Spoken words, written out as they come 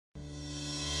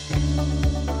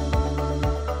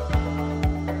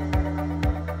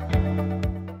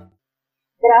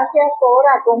Gracias por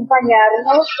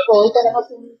acompañarnos. Hoy tenemos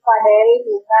un panel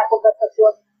y una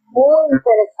conversación muy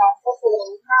interesante sobre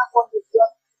una condición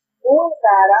muy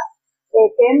rara que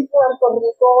en Puerto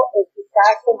Rico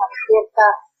quizás se manifiesta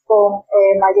con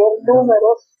mayor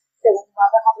números, según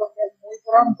vamos a aprender muy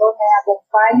pronto. Me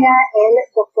acompaña el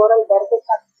doctor Alberto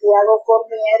Santiago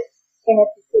Cormier,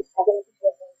 geneticista.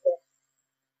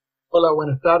 Hola,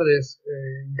 buenas tardes.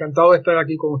 Encantado de estar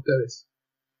aquí con ustedes.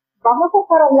 Vamos a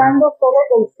estar hablando sobre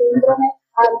el síndrome de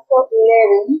Jarcho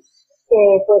Levin, que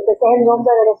pues ese es el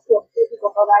nombre de los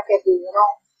científicos, ¿verdad?, que pidieron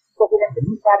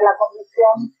identificar la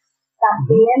condición.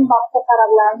 También vamos a estar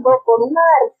hablando con una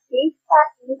artista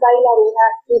y bailarina,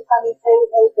 Tiffany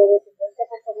Geigel, de descendencia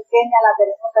puertorriqueña. La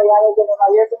tenemos allá desde Nueva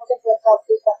York. ¿Cómo te encuentras,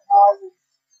 Tiffany?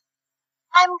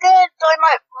 I'm good, estoy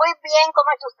muy bien,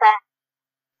 ¿cómo estás?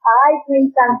 Ay,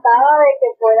 encantada de que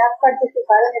puedas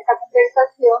participar en esta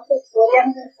conversación. Tu historia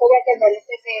es una historia que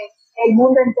merece que el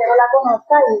mundo entero la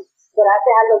conozca, y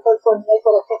gracias al doctor Cormier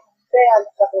por este junte a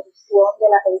nuestra producción de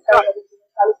la revista de Medicina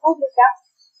y Salud Pública.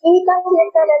 Y también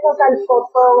tenemos al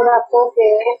fotógrafo, que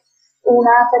es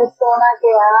una persona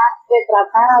que ha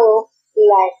retratado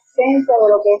la esencia de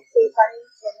lo que es Tiffany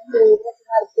en un libro. Es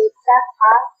una artista,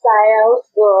 a style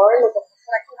girl. Lo tenemos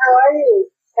por aquí. How are you?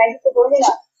 Thank you for joining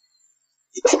us.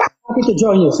 Happy to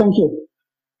join you. Thank you.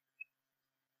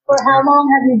 For how long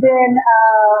have you been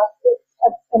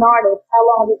an artist? How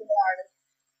long have you been an artist?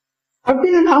 I've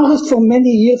been an artist for many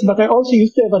years, but I also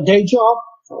used to have a day job.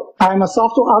 I'm a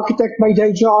software architect by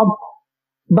day job.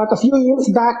 But a few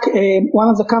years back, one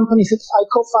of the companies that I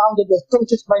co-founded was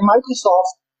purchased by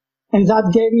Microsoft, and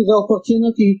that gave me the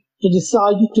opportunity to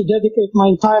decide to dedicate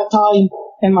my entire time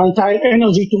and my entire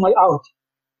energy to my art.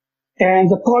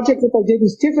 And the project that I did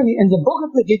with Tiffany and the book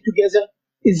that we did together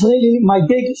is really my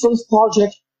big first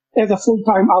project as a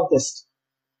full-time artist.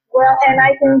 Well, and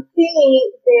I can see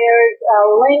there's a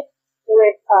link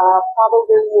with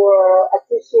probably your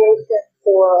appreciation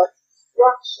for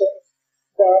structure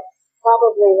that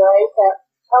probably, right, that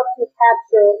helps you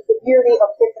capture the beauty of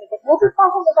Tiffany. But we'll be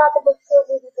talking about the book too.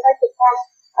 We'd like to talk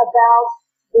about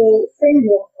the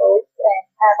syndrome first and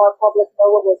have our public know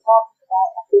what we're talking about.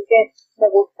 Así que me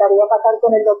gustaría pasar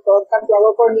con el doctor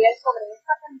Santiago Cormier sobre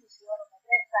esta condición,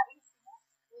 que es rarísima,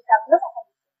 y también la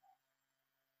condición.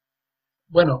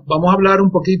 Bueno, vamos a hablar un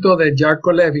poquito de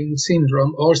Jarcho Levin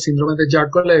Syndrome o síndrome de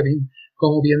Jarcho Levin.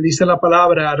 Como bien dice la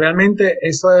palabra, realmente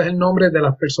ese es el nombre de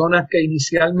las personas que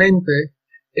inicialmente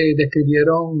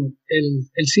describieron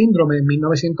el síndrome en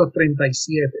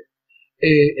 1937.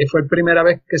 Fue la primera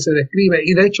vez que se describe,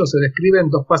 y de hecho se describe en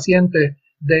dos pacientes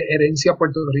de herencia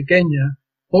puertorriqueña,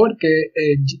 porque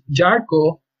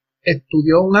Jarcho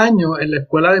estudió un año en la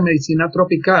Escuela de Medicina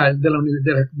Tropical de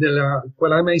la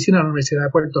Escuela de Medicina de la Universidad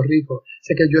de Puerto Rico.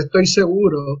 Así que yo estoy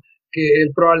seguro que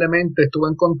él probablemente estuvo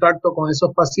en contacto con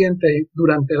esos pacientes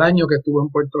durante el año que estuvo en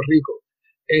Puerto Rico,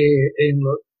 en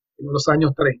los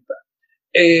años 30.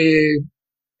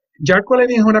 Jarcho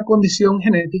Levin es una condición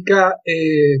genética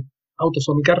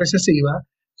autosómica recesiva.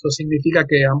 Eso significa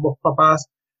que ambos papás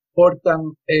portan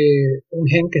un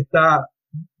gen que está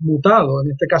mutado.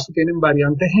 En este caso tienen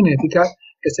variantes genéticas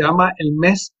que se llama el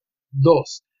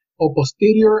MES2 o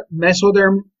Posterior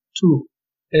Mesoderm 2.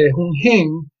 Es un gen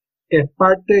que es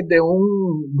parte de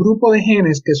un grupo de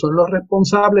genes que son los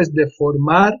responsables de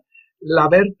formar la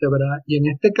vértebra, y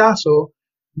en este caso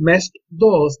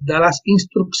MES2 da las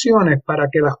instrucciones para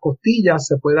que las costillas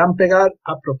se puedan pegar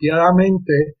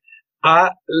apropiadamente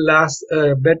a las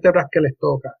vértebras que les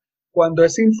toca. Cuando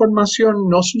esa información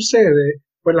no sucede,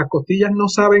 pues las costillas no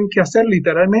saben qué hacer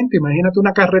literalmente. Imagínate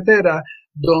una carretera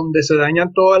donde se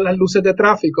dañan todas las luces de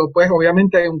tráfico, pues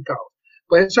obviamente hay un caos.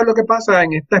 Pues eso es lo que pasa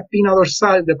en esta espina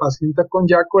dorsal de pacientes con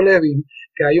Jarcho Levin,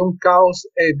 que hay un caos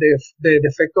de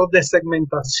defectos de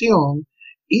segmentación,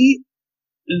 y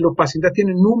los pacientes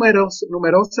tienen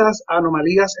numerosas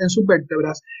anomalías en sus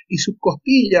vértebras, y sus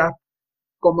costillas,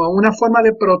 como una forma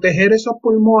de proteger esos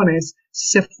pulmones,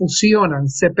 se fusionan,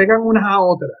 se pegan unas a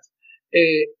otras,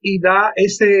 y da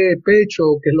ese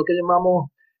pecho, que es lo que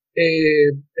llamamos,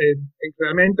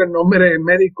 realmente el nombre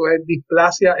médico es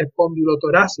displasia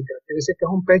espondilotorácica, quiere decir que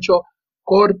es un pecho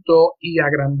corto y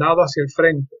agrandado hacia el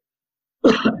frente.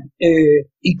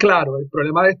 Y claro, el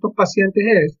problema de estos pacientes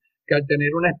es que al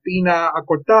tener una espina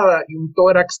acortada y un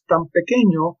tórax tan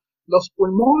pequeño, los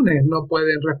pulmones no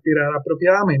pueden respirar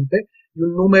apropiadamente, y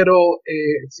un número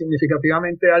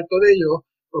significativamente alto de ellos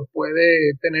pues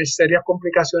puede tener serias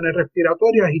complicaciones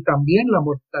respiratorias, y también la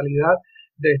mortalidad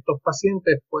de estos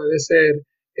pacientes puede ser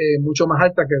mucho más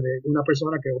alta que de una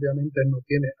persona que obviamente no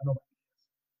tiene anomalía.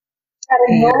 Pero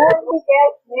no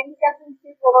indiqué al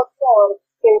principio, doctor,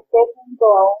 que usted junto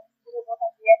a un grupo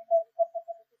también médico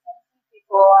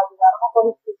científico ayudaron a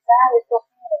codificar estos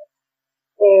géneros.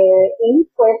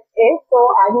 Y pues esto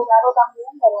ha ayudado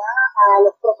también, ¿verdad?, a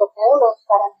los protocolos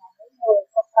para el manejo de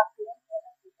estos pacientes.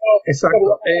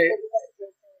 Exacto.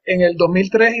 En el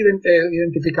 2003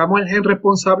 identificamos el gen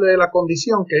responsable de la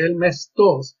condición, que es el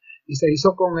MES2, y se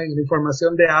hizo con la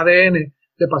información de ADN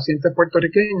de pacientes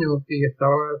puertorriqueños y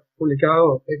estaba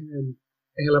publicado en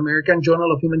el American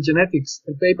Journal of Human Genetics,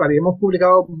 el paper, y hemos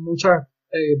publicado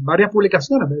varias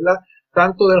publicaciones, ¿verdad?,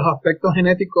 tanto de los aspectos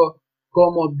genéticos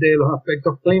como de los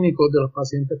aspectos clínicos de los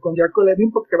pacientes con Jarcho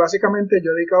Levin, porque básicamente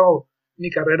yo he dedicado mi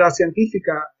carrera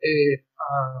científica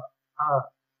a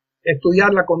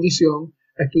estudiar la condición,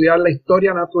 a estudiar la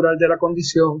historia natural de la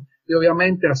condición y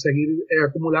obviamente a seguir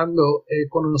acumulando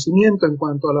conocimiento en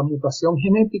cuanto a la mutación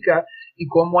genética y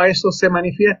cómo eso se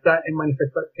manifiesta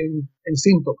en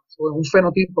síntomas o en un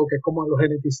fenotipo, que es como los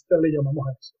geneticistas le llamamos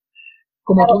a eso.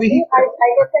 Como tú dijiste, hay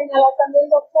que señalar también,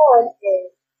 doctor,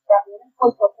 que también en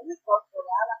Puerto Rico se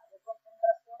da la mayor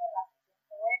concentración en la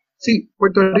región. Sí,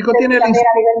 Puerto Rico tiene a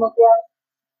nivel mundial.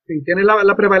 Sí, tiene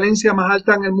la prevalencia más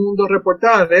alta en el mundo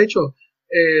reportada. De hecho,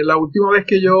 la última vez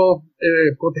que yo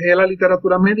cotejé la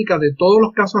literatura médica, de todos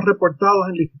los casos reportados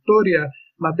en la historia,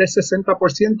 más del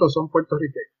 60% son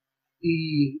puertorriqueños.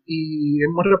 Y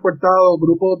hemos reportado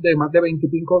grupos de más de 20 y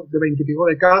pico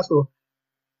de casos.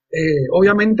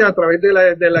 Obviamente, a través de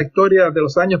la historia de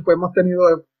los años, pues hemos tenido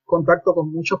contacto con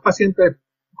muchos pacientes.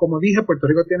 Como dije, Puerto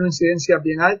Rico tiene una incidencia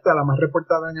bien alta, la más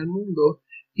reportada en el mundo.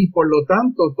 Y por lo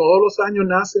tanto, todos los años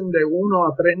nacen de 1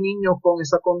 a 3 niños con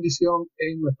esa condición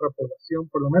en nuestra población,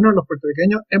 por lo menos los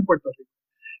puertorriqueños en Puerto Rico.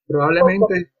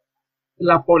 Probablemente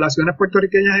las poblaciones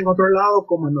puertorriqueñas en otro lado,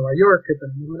 como en Nueva York, que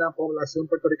tenemos una población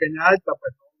puertorriqueña alta,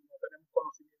 pues no tenemos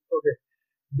conocimiento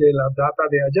de las datas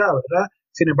de allá, ¿verdad?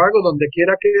 Sin embargo, donde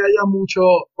quiera que haya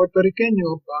muchos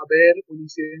puertorriqueños, va a haber una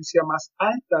incidencia más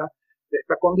alta de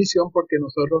esta condición porque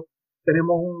nosotros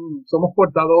somos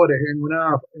portadores en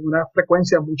una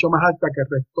frecuencia mucho más alta que el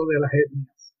resto de las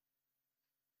etnias.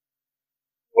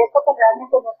 ¿Y esto que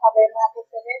realmente no sabemos a qué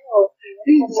se debe?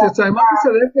 Sí, sabemos a qué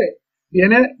se debe.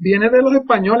 Viene de los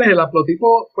españoles. El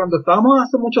haplotipo, cuando estábamos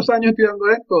hace muchos años estudiando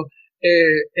esto,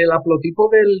 el haplotipo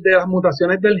de las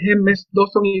mutaciones del gen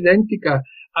MES2 son idénticas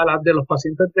a las de los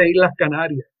pacientes de Islas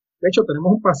Canarias. De hecho,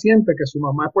 tenemos un paciente que su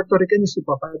mamá es puertorriqueña y su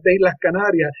papá es de Islas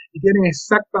Canarias y tienen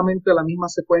exactamente la misma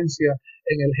secuencia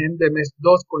en el gen de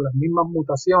MES2 con las mismas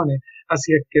mutaciones.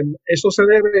 Así es que eso se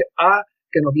debe a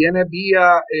que nos viene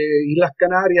vía Islas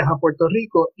Canarias a Puerto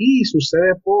Rico y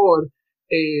sucede por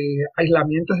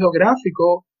aislamiento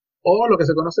geográfico o lo que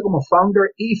se conoce como founder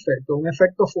effect, o un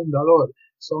efecto fundador.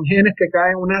 Son genes que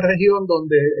caen en una región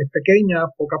donde es pequeña,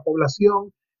 poca población,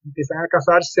 empiezan a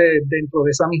casarse dentro de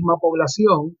esa misma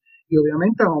población y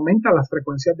obviamente aumentan las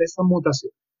frecuencias de esas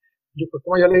mutaciones. Pues,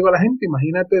 como yo le digo a la gente,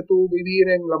 imagínate tú vivir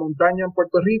en la montaña en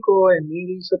Puerto Rico en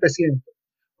 1700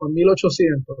 o en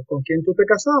 1800. ¿Con quién tú te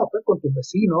casabas? Pues con tus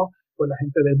vecinos, con la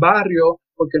gente del barrio,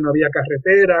 porque no había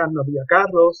carreteras, no había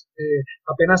carros,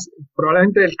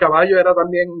 probablemente el caballo era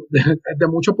también de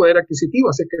mucho poder adquisitivo,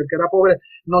 así que el que era pobre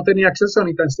no tenía acceso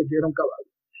ni tan siquiera a un caballo.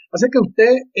 Así que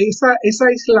ese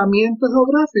aislamiento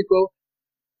geográfico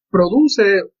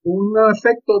produce un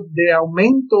efecto de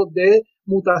aumento de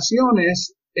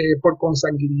mutaciones por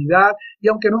consanguinidad, y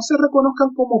aunque no se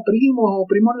reconozcan como primos o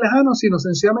primos lejanos, sino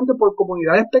sencillamente por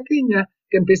comunidades pequeñas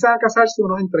que empiezan a casarse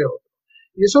unos entre otros.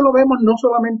 Y eso lo vemos no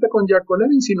solamente con Jarcho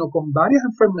Levin, sino con varias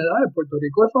enfermedades. Puerto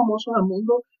Rico es famoso en el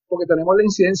mundo porque tenemos la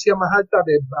incidencia más alta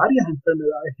de varias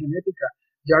enfermedades genéticas.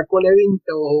 Jarcho Levin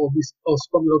o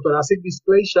spondylothoracic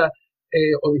dysplasia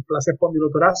o displasia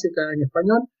espondilotorácica en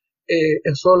español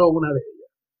es solo una de ellas.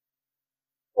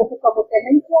 Entonces, como usted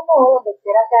mencionó, donde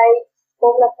quiera que hay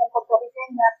población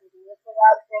puertorriqueña,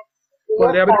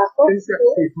 podría haber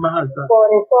incidencia más alta.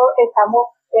 Por eso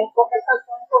estamos en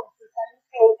conversación con Tiffany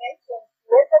Geigel,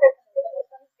 que es de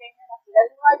puertorriqueña, nacida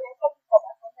en Nueva York, con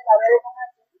información de la red de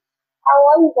Manatí.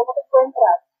 Ahora, ¿cómo te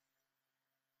encuentras?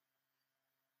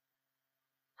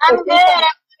 I'm good.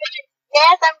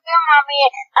 Yes, I'm good, mommy.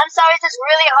 I'm sorry, it's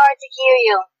really hard to hear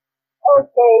you.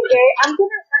 Okay, I'm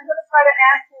gonna try to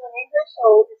ask you in English, so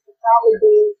this will probably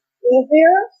be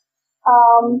easier.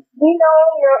 We know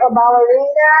you're a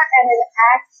ballerina and an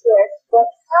actress, but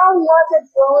how was it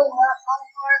growing up? How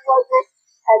hard was it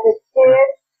as a kid?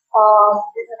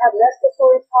 Did you have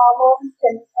respiratory problems?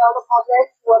 Can you tell the public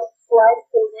what it's like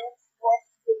to live with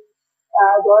the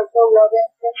Jarcho Levin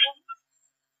syndrome?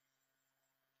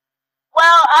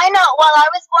 Well, I know. Well,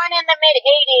 I was born in the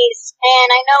mid-'80s, and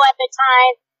I know at the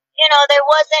time, there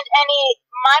wasn't any.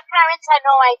 My parents had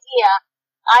no idea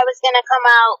I was going to come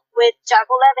out with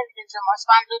Jarcho Levin syndrome or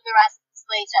spondylothoracic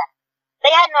dysplasia. They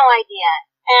had no idea.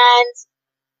 And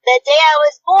the day I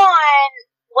was born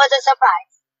was a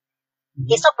surprise.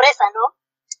 Qué sorpresa, ¿no?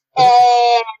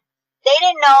 And they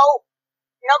didn't know.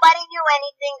 Nobody knew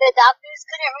anything. The doctors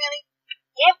couldn't really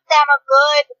give them a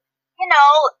good,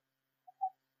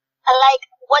 like,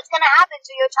 what's going to happen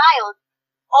to your child.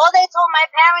 All they told my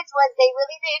parents was they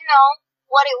really didn't know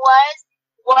what it was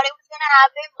going to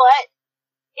happen, but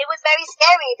it was very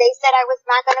scary. They said I was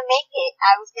not going to make it.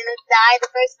 I was going to die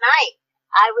the first night.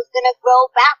 I was going to grow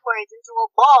backwards into a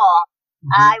ball.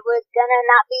 I was going to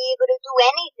not be able to do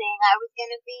anything. I was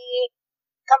going to be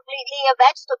completely a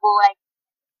vegetable. Like,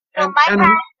 my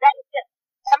parents,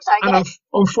 I'm sorry.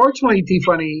 Unfortunately,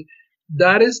 Tiffany,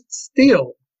 that is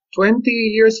still 20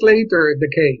 years later the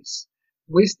case.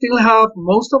 We still have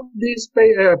most of these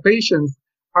patients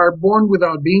are born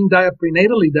without being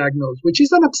prenatally diagnosed, which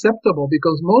is unacceptable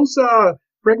because most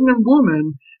pregnant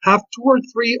women have 2 or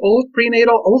 3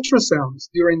 prenatal ultrasounds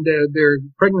during their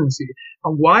pregnancy.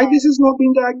 And why this is not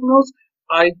being diagnosed,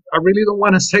 I really don't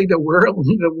want to say the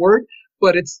word,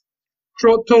 but it's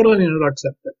totally not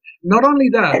accepted. Not only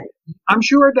that, I'm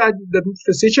sure that the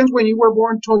physicians, when you were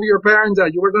born, told your parents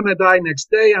that you were going to die next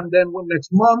day, and then next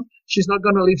month, she's not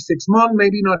going to live 6 months,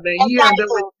 maybe not a year,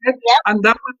 and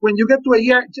then when you get to a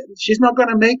year, she's not going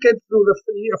to make it through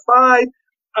the year 5,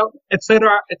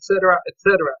 etc., etc.,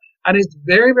 etc. And it's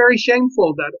very, very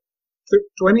shameful that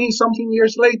 20-something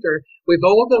years later, with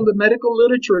all the medical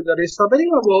literature that is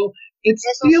available, it's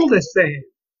still the same.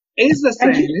 It's the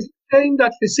same. It's saying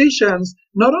that physicians,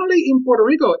 not only in Puerto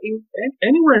Rico,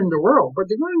 anywhere in the world,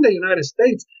 particularly in the United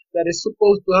States, that is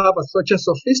supposed to have such a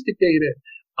sophisticated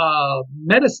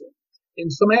medicine in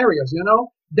some areas,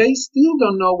 they still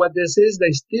don't know what this is.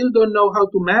 They still don't know how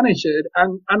to manage it.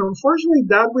 And unfortunately,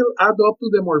 that will add up to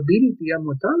the morbidity and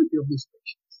mortality of these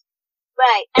patients.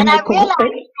 Right. And I realized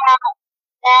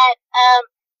that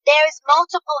there's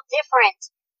multiple different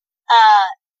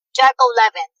Jarcho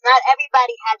Levins. Not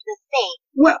everybody has the same.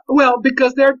 Well,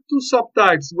 because there are 2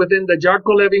 subtypes within the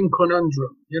Jarcho Levin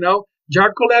conundrum.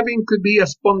 Jarcho Levin could be a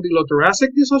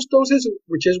spondylothoracic dysostosis,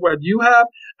 which is what you have,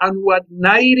 and what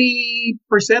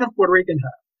 90% of Puerto Ricans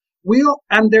have.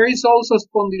 And there is also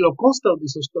spondylocostal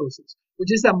dysostosis,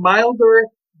 which is a milder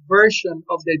version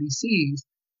of the disease,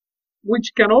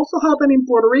 which can also happen in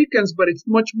Puerto Ricans, but it's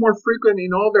much more frequent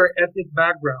in other ethnic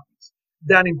backgrounds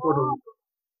than in Puerto Rico.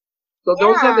 So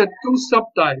those are the 2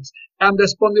 subtypes. And the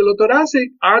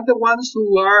spondylothoracic are the ones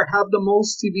who have the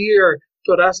most severe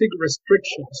thoracic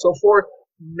restrictions. So for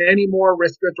many more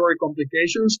respiratory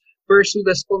complications versus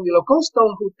the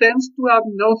spondylocostal, who tends to have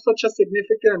not such a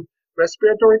significant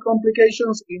respiratory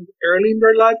complications early in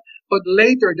their life, but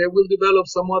later they will develop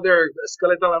some other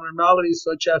skeletal abnormalities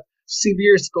such as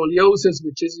severe scoliosis,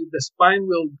 which is the spine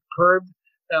will curve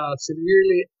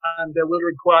severely, and they will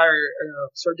require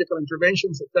surgical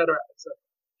interventions, etc., etc.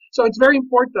 So it's very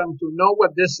important to know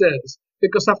what this is,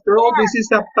 because after all, this is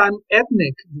a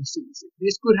pan-ethnic disease.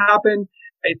 This could happen.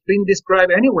 It's been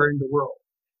described anywhere in the world,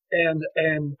 and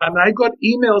I got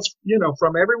emails,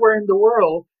 from everywhere in the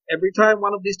world every time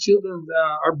one of these children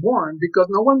are born, because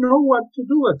no one knows what to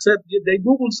do except they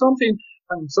Google something,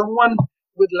 and someone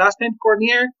with last name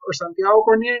Cornier or Santiago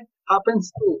Cornier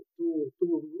happens to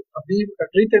be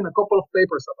written a couple of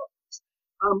papers about this.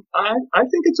 I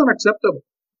think it's unacceptable.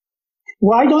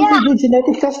 Why don't we do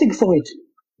genetic testing for it?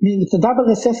 I mean, it's a double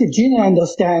recessive gene, I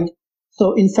understand.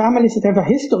 So in families that have a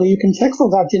history, you can check for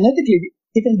that genetically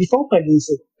even before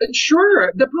pregnancy.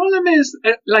 Sure. The problem is,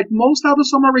 like most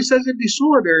autosomal recessive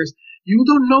disorders, you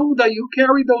don't know that you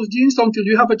carry those genes until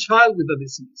you have a child with the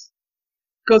disease.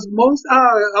 Because most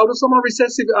autosomal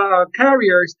recessive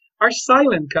carriers are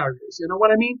silent carriers. You know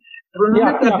what I mean?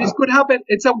 Remember that this could happen.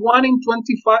 It's a 1 in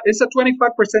 25. It's a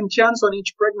 25% chance on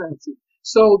each pregnancy.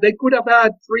 So they could have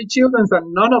had 3 children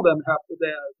and none of them have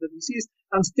the disease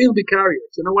and still be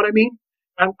carriers. You know what I mean?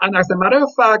 And as a matter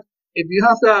of fact, if you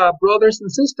have brothers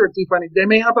and sisters, Tiffany, they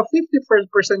may have a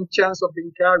 50% chance of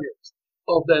being carriers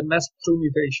of the MES2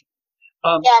 mutation.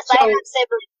 Yes, I have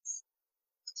siblings.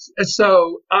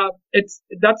 So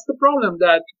that's the problem,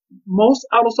 that most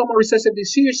autosomal recessive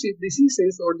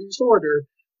diseases or disorder,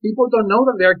 people don't know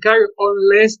that they're carriers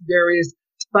unless there is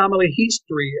family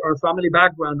history or family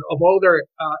background of other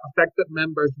affected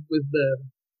members with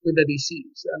the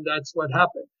disease, and that's what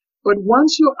happened. But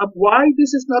once why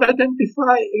this is not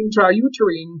identified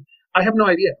intrauterine, I have no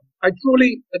idea.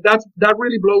 That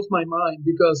really blows my mind,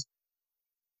 because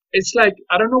it's like,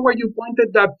 I don't know where you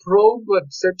pointed that probe, but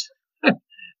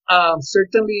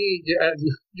certainly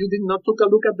you did not take a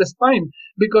look at the spine,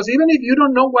 because even if you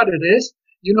don't know what it is,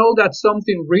 you know that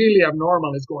something really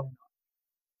abnormal is going on.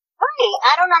 Right.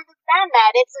 I don't understand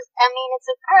that. It's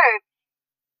a curve.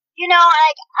 You know,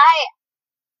 like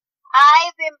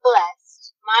I've been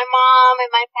blessed. My mom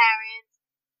and my parents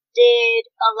did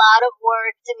a lot of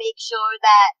work to make sure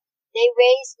that they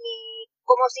raised me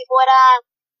como si fuera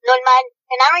normal.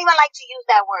 And I don't even like to use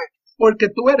that word. Porque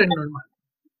tú eres normal.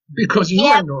 Because you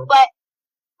are normal. But,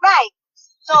 right.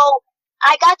 So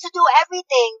I got to do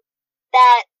everything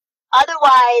that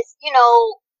otherwise, you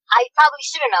know, I probably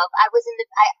shouldn't have. I was in the,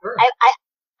 Sure.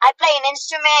 I play an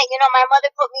instrument. You know, my mother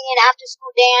put me in after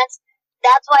school dance.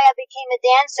 That's why I became a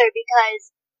dancer, because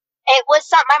it was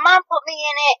my mom put me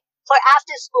in it for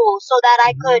after school so that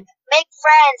I could make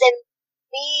friends and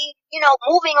be, you know,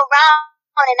 moving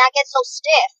around and not get so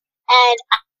stiff. And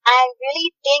I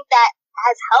really think that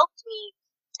has helped me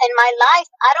in my life.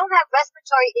 I don't have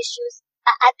respiratory issues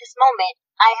at this moment.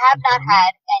 I have not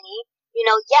had any. You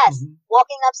know, yes,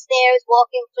 walking upstairs,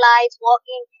 walking flights,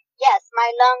 yes, my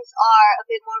lungs are a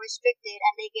bit more restricted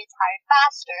and they get tired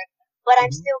faster, but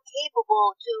I'm still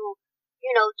capable to,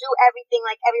 you know, do everything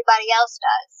like everybody else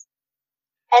does.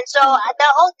 And so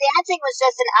the whole dancing was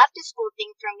just an after school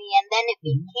thing for me, and then it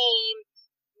became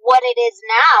what it is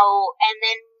now. And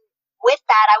then with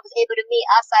that, I was able to meet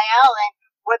Asael and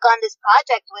work on this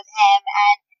project with him,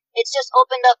 and it's just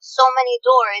opened up so many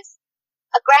doors.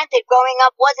 Granted, growing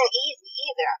up wasn't easy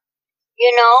either,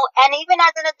 you know, and even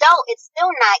as an adult, it's still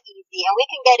not easy, and we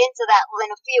can get into that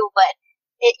in a few, but,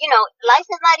 you know, life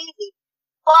is not easy,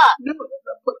 but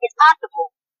it's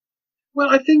possible. Well,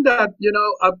 I think that, you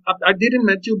know, I didn't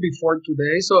met you before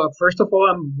today, so first of all,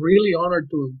 I'm really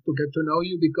honored to get to know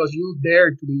you, because you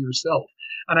dare to be yourself,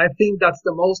 and I think that's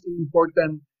the most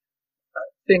important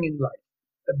thing in life.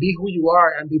 Be who you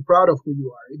are and be proud of who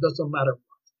you are. It doesn't matter.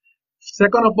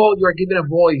 Second of all, you are giving a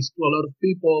voice to a lot of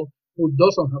people who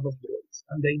doesn't have a voice,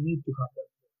 and they need to have that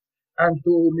voice. And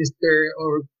to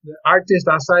the artist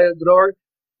Asael Dror,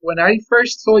 when I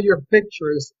first saw your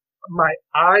pictures, my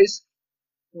eyes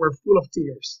were full of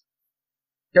tears.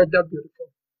 You're that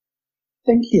beautiful.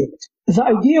 Thank you. The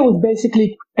idea was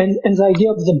basically, and the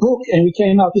idea of the book, and we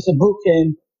came out with a book,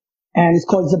 and it's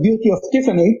called The Beauty of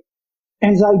Tiffany.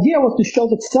 And the idea was to show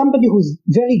that somebody who's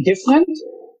very different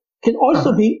can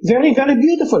also be very, very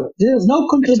beautiful. There's no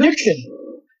contradiction.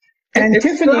 And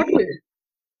exactly. Tiffany,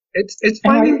 it's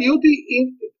finding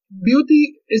beauty.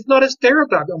 Beauty is not a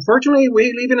stereotype. Unfortunately,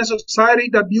 we live in a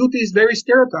society that beauty is very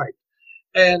stereotyped,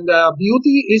 and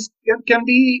beauty can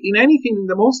be in anything, in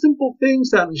the most simple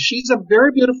things. And she's a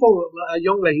very beautiful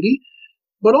young lady,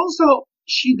 but also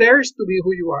she dares to be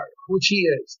who you are, who she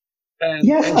is. And,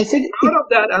 yes, and I said proud of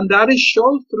that, and that is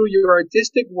shown through your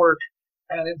artistic work,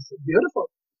 and it's beautiful.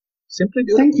 Simply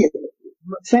beautiful. Thank you.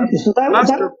 Thank you. So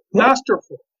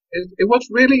masterful. It was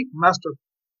really masterful.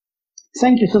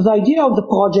 Thank you. So the idea of the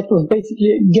project was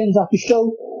basically, again, that to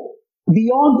show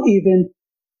beyond even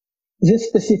this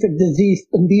specific disease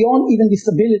and beyond even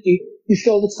disability, to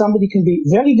show that somebody can be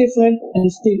very different and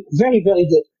still very, very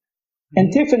good.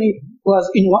 And Tiffany was,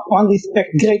 in one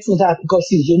respect, great for that, because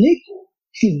she's unique,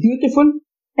 she's beautiful,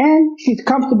 and she's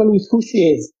comfortable with who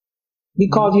she is.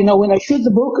 Because, you know, when I shoot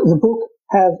the book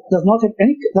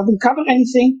doesn't cover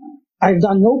anything. I've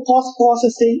done no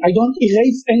post-processing. I don't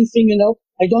erase anything, you know.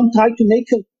 I don't try to make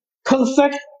her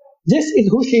perfect. This is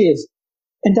who she is.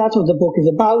 And that's what the book is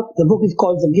about. The book is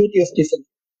called The Beauty of Tiffany.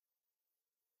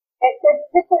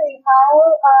 Tiffany,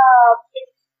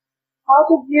 how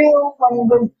did you,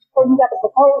 when you got the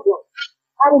proposal,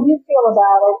 how did you feel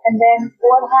about it? And then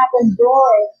what happened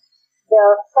during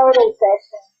the photo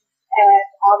session, and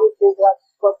obviously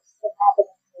what's been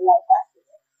happening in your life after?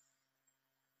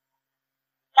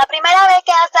 La primera vez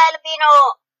que Asael vino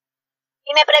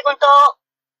y me preguntó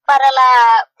para el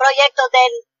proyecto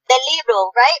del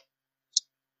libro, right?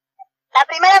 La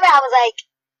primera vez I was like,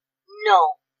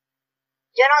 no.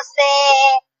 Yo no sé,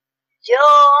 yo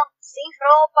sin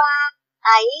ropa,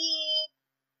 ahí,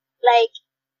 like,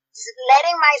 just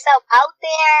letting myself out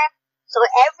there so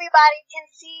everybody can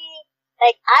see.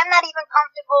 Like, I'm not even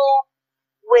comfortable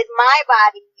with my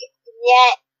body,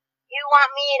 yet you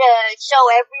want me to show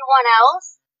everyone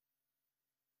else?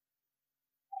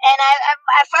 And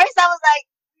at first I was like,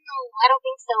 no, I don't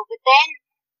think so. But then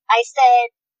I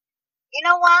said, you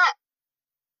know what?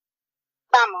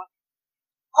 Vamos.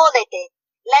 Jódete.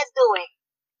 Let's do it.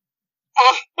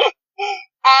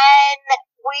 And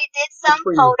we did some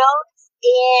photos,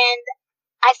 and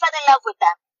I fell in love with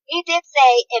them. He did say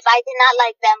if I did not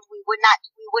like them, we would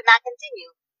not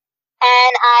continue.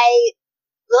 And I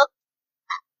looked,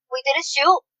 we did a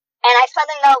shoot, and I fell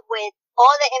in love with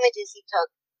all the images he took.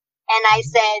 And I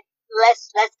said,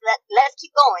 let's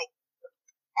keep going.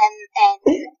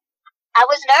 And I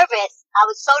was nervous. I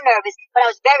was so nervous, but I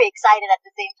was very excited at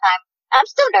the same time. I'm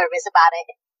still nervous about it.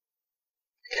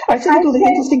 I think it was an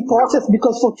interesting process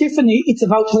because for Tiffany, it's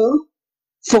about her.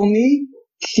 For me,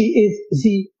 she is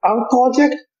the art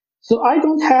project. So I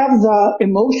don't have the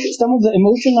emotion, some of the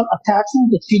emotional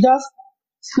attachment that she does.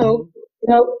 So,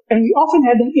 and we often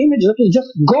had an image that was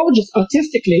just gorgeous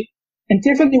artistically, and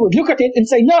Tiffany would look at it and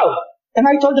say, no. And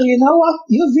I told her, you know what?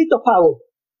 Use veto power.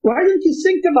 Why don't you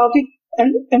think about it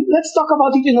and let's talk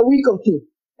about it in a week or two.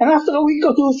 And after a week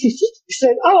or two, she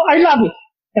said, oh, I love it.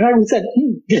 And I would say,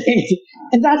 great.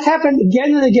 And that happened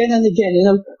again and again and again,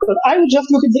 But I would just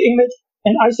look at the image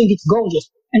and I think it's gorgeous.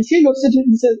 And she looks at it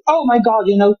and says, oh my God,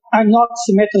 I'm not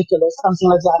symmetrical or something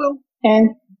like that. Well, and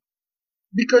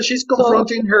because she's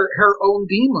confronting her own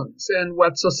demons and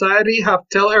what society have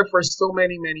tell her for so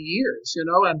many years,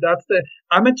 and that's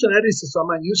I'm a geneticist, so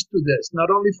I'm used to this, not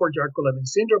only for Jarcho Levin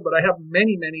syndrome, but I have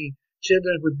many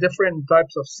children with different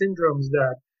types of syndromes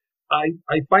that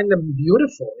I find them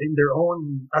beautiful in their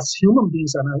own as human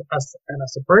beings and as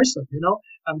a person,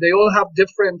 and they all have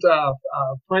different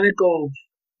clinical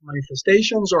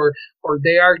manifestations or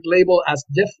they are labeled as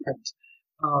different.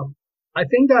 I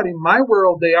think that in my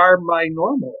world, they are my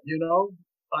normal,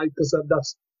 because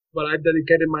that's what I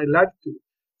dedicated my life to.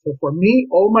 So for me,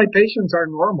 all my patients are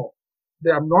normal.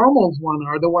 The abnormal one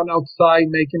are the one outside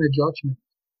making a judgment.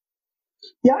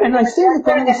 Yeah, and I think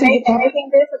that one of the things that making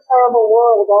this a terrible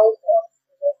world also.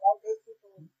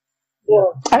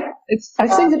 I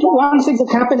think that one thing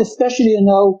that happened, especially, in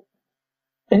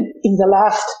the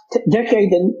last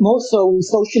decade and more so in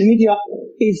social media,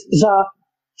 is the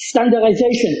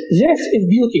standardization. This is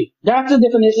beauty. That's the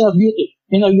definition of beauty.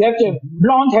 You have to have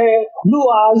blonde hair, blue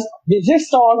eyes, this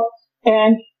tall,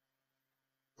 and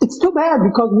it's too bad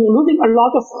because we're losing a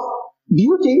lot of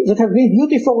beauty that has been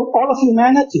beauty for all of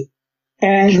humanity.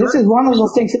 And This is one of the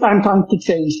things that I'm trying to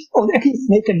change, or at least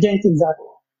make a dent in that.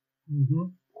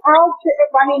 Mm-hmm. What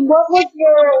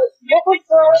was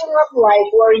growing up like?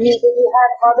 Did you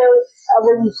have others,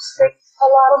 were you sick a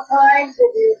lot of times?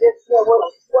 Did you just, what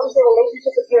was the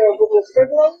relationship with your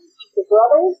siblings, your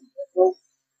brothers?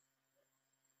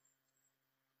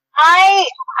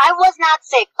 I was not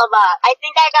sick a lot. I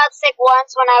think I got sick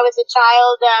once when I was a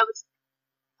child. I was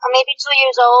maybe 2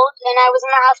 years old, and I was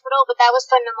in the hospital, but that was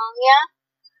for pneumonia.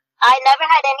 I never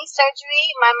had any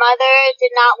surgery. My mother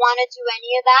did not want to do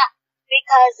any of that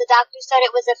because the doctor said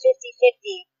it was a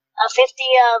 50-50,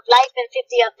 50 of life and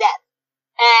 50 of death.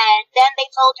 And then they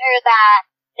told her that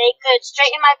they could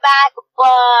straighten my back,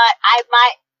 but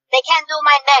they can't do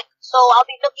my neck, so I'll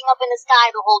be looking up in the sky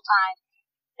the whole time.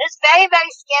 It's very,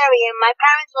 very scary, and my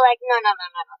parents were like, no,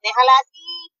 déjala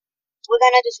así, we're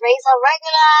gonna just raise her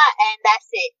regular, and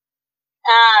that's it.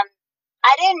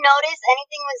 I didn't notice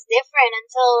anything was different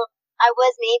until I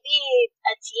was maybe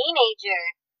a teenager,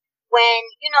 when,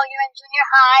 you're in junior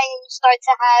high and you start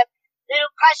to have little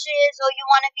crushes, or you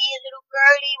want to be a little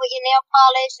girly with your nail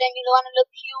polish and you want to look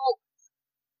cute.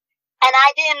 And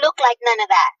I didn't look like none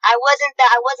of that. I wasn't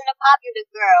a popular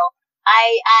girl.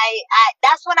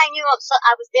 That's when I knew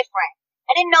I was different.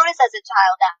 I didn't notice as a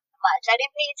child that much. I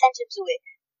didn't pay attention to it.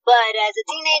 But as a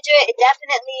teenager, it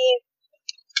definitely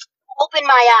opened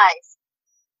my eyes.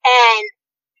 And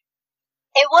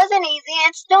it wasn't easy,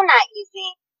 and it's still not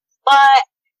easy. But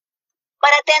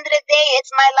at the end of the day,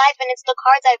 it's my life and it's the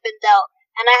cards I've been dealt.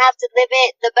 And I have to live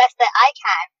it the best that I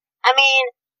can. I mean,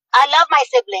 I love my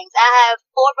siblings. I have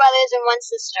 4 brothers and 1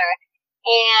 sister.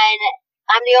 And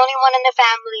I'm the only one in the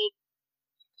family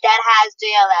that has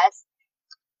JLS.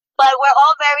 But we're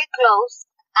all very close.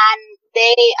 And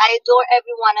I adore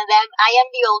every one of them. I am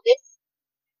the oldest.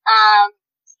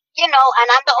 And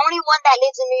I'm the only one that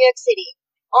lives in New York City.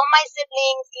 All my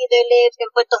siblings either live in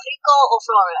Puerto Rico or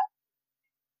Florida.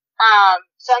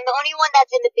 So I'm the only one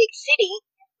that's in the big city,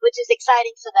 which is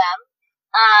exciting for them.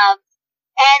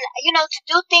 And to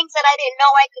do things that I didn't know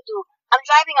I could do. I'm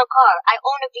driving a car. I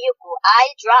own a vehicle.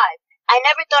 I drive. I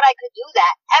never thought I could do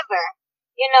that, ever.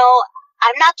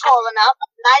 I'm not tall enough.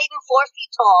 I'm not even 4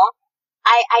 feet tall.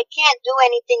 I can't do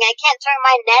anything. I can't turn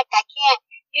my neck. I can't,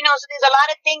 so there's a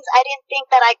lot of things I didn't think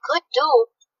that I could do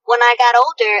when I got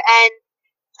older, and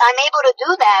I'm able to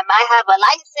do them. I have a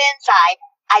license.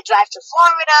 I drive to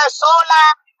Florida, sola.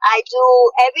 I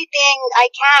do everything I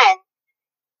can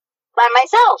by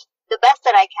myself, the best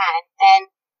that I can. And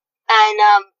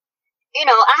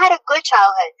I had a good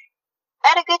childhood.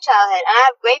 And I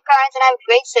have great parents and I have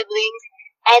great siblings.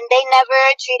 And they never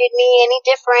treated me any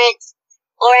different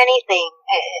or anything.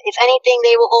 If anything,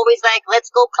 they were always like,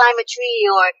 let's go climb a tree,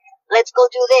 or let's go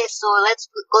do this, or let's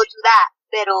go do that.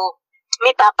 Pero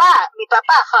mi papá,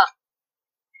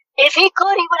 if he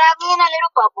could, he would have me in a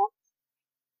little bubble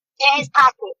in his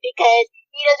pocket, because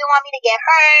he doesn't want me to get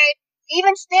hurt.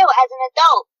 Even still, as an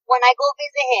adult, when I go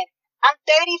visit him, I'm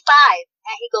 35,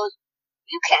 and he goes,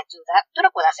 you can't do that. Tú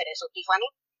no puedes hacer eso, Tiffany.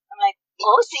 I'm like,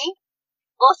 oh, sí.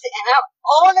 And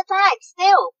all the time,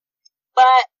 still.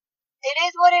 But it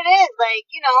is what it is. Like,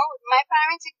 my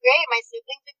parents are great. My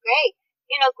siblings are great.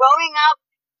 Growing up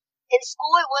in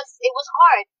school, it was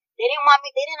hard. They didn't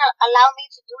allow me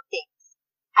to do things.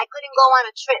 I couldn't go on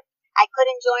a trip. I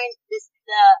couldn't join the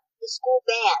school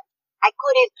band. I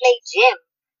couldn't play gym.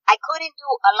 I couldn't do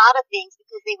a lot of things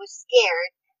because they were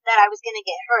scared that I was going to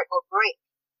get hurt or break.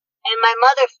 And my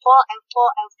mother fought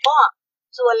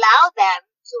to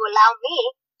allow me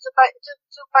to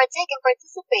partake and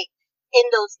participate in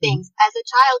those things as a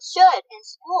child should in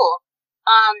school.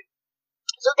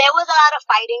 So there was a lot of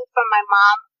fighting from my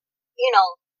mom,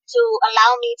 to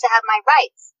allow me to have my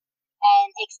rights and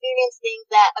experience things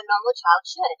that a normal child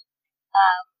should.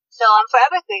 So I'm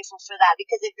forever grateful for that,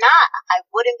 because if not, I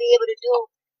would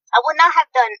not have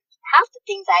done half the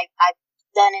things I've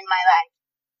done in my life.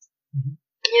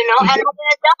 And as an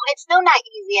adult, it's still not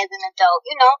easy as an adult.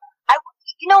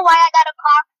 Why I got a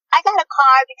car? I got a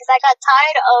car because I got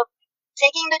tired of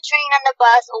taking the train and the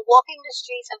bus or walking the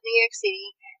streets of New York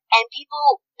City and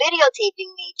people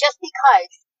videotaping me just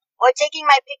because, or taking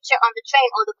my picture on the train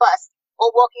or the bus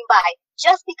or walking by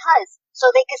just because,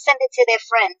 so they could send it to their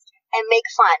friends and make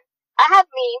fun. I have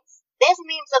memes. There's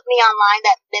memes of me online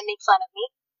that make fun of me.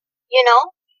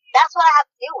 That's what I have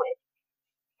to deal with.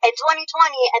 In 2020,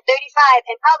 at 35,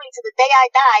 and probably to the day I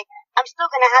die, I'm still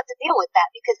going to have to deal with that,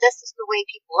 because that's just the way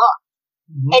people are.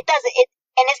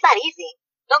 And it's not easy.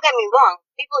 Don't get me wrong.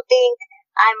 People think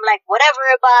I'm like, whatever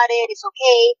about it, it's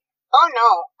okay. Oh no,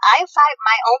 I fight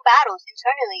my own battles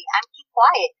internally. I'm keep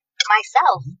quiet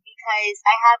myself, because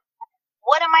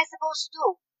what am I supposed to do?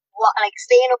 Like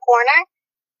stay in a corner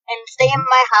and stay in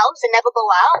my house and never go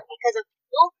out because of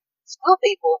people? Screw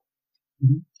people.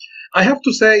 I have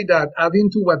to say that, adding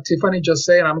to what Tiffany just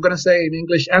said, I'm going to say in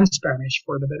English and Spanish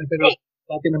for the benefit of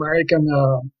Latin American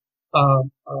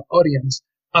audience,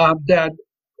 that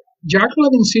Jarcho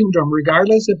Levin syndrome,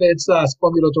 regardless if it's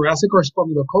spondylothoracic or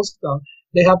spondylocostal,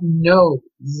 they have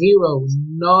zero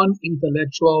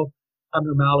non-intellectual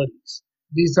abnormalities.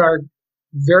 These are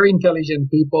very intelligent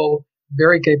people,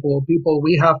 very capable people.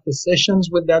 We have physicians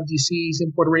with that disease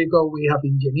in Puerto Rico. We have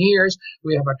engineers.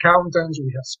 We have accountants.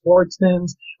 We have sportsmen.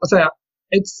 O sea,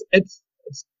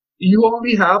 you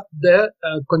only have the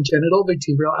congenital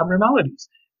vertebral abnormalities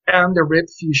and the rib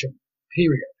fusion,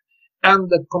 period. And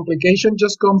the complication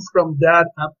just comes from that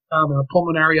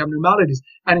pulmonary abnormalities.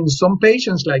 And in some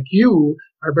patients like you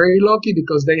are very lucky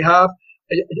because they have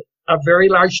a very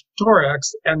large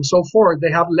thorax and so forth.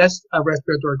 They have less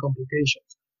respiratory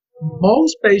complications.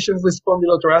 Most patients with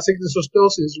spondylothoracic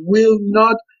dysostosis will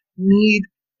not need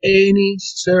any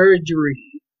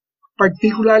surgery,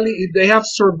 particularly if they have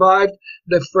survived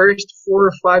the first 4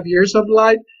 or 5 years of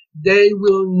life. They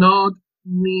will not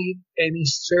need any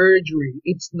surgery.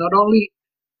 It's not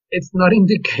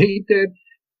indicated,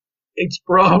 it's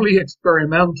probably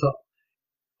experimental.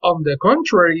 On the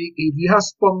contrary, if you have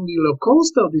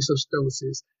spondylocostal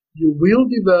dysostosis, you will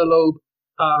develop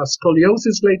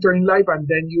scoliosis later in life, and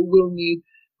then you will need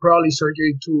probably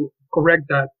surgery to correct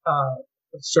that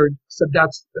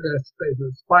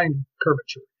spine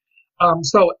curvature.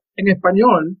 So, en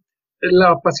español,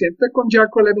 los pacientes con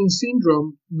Jarcho Levin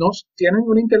syndrome no tienen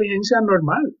una inteligencia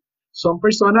normal. Son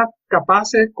personas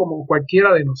capaces como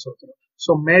cualquiera de nosotros.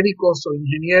 Son médicos, son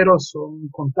ingenieros, son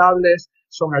contables,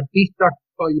 son artistas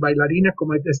y bailarinas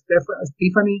como es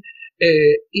Tiffany,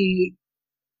 y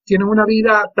tienen una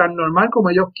vida tan normal como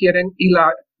ellos quieren y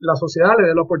la sociedad les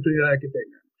dé la oportunidad de que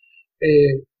tengan.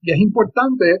 Y es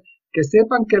importante que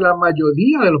sepan que la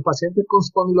mayoría de los pacientes con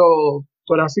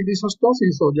spondylothoracic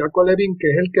dysostosis o Jarcho Levin, que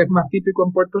es el que es más típico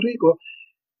en Puerto Rico,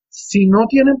 si no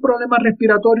tienen problemas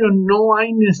respiratorios no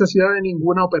hay necesidad de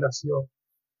ninguna operación.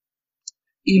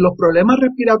 Y los problemas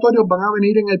respiratorios van a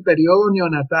venir en el periodo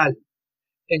neonatal,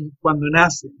 cuando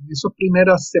nacen, en esas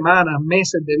primeras semanas,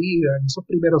 meses de vida, en esos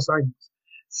primeros años.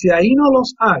 Si ahí no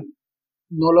los hay,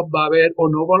 no los va a haber o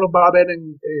no los va a haber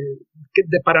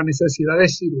para necesidad de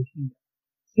cirugía.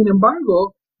 Sin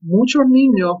embargo, muchos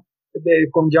niños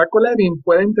con Jarcho Levin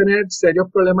pueden tener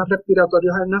serios problemas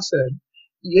respiratorios al nacer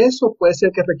y eso puede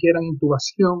ser que requieran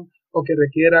intubación o que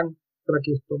requieran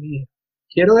traqueostomía.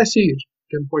 Quiero decir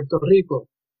que en Puerto Rico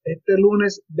este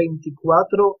lunes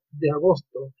 24 de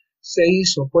agosto se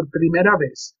hizo por primera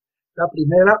vez la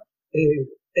primera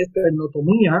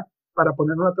esternotomía para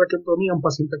poner una traqueotomía a un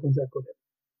paciente con Jarcho Levin.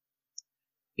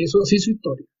 Eso sí hizo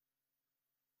historia,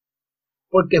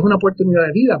 porque es una oportunidad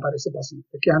de vida para ese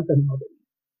paciente que antes no tenía.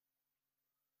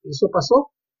 Eso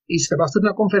pasó y se va a hacer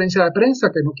una conferencia de prensa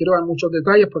que no quiero dar muchos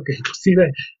detalles porque inclusive,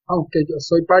 aunque yo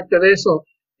soy parte de eso,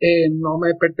 no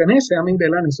me pertenece a mí,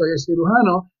 ¿verdad? Ni soy el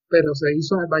cirujano, pero se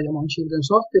hizo en el Bayamón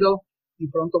Children's Hospital y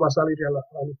pronto va a salir a la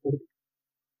luz pública.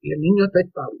 Y el niño está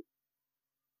estable.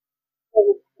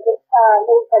 Me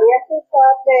gustaría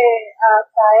escuchar de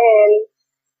Asael.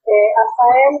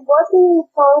 Asael, what do you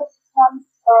post from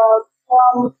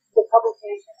the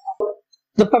publication of the book?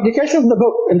 The publication of the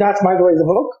book, and that's, by the way, the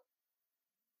book.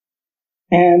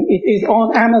 And it is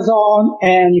on Amazon,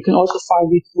 and you can also find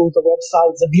it through the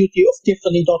website,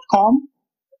 thebeautyoftiffany.com.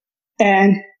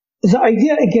 And the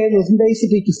idea, again, was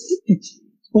basically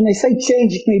when I say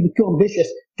change, it may be too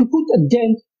ambitious, to put a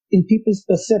dent in people's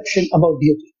perception about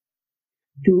beauty.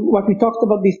 To what we talked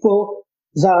about before,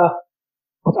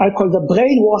 what I call the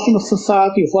brainwashing of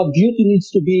society of what beauty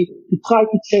needs to be, to try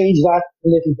to change that a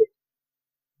little bit.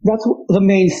 That's the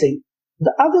main thing.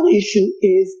 The other issue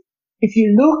is, if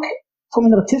you look from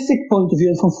an artistic point of view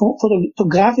and from a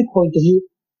photographic point of view,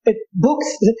 at books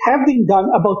that have been done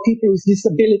about people with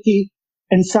disability,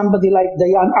 and somebody like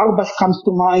Diane Arbash comes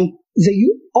to mind, they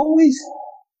always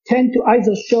tend to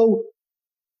either show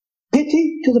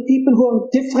pity to the people who are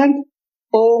different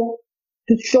or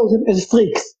to show them as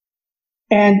freaks.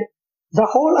 And the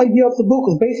whole idea of the book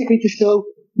is basically to show,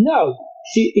 no,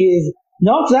 she is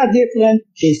not that different.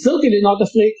 She's certainly not a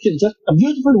freak. She's just a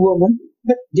beautiful woman,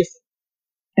 but different.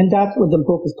 And that's what the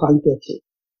book is trying to achieve.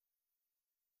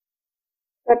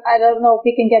 But I don't know if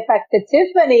we can get back to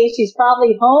Tiffany. She's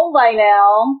probably home by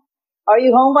now. Are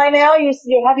you home by now? You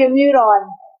have your mute on.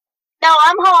 No,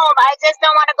 I'm home. I just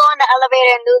don't want to go in the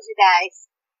elevator and lose you guys.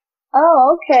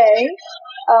 Oh, okay.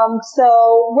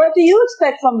 So what do you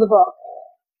expect from the book?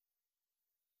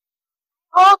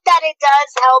 Hope that it does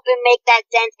help and make that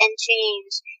dent and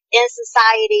change in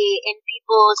society, in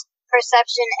people's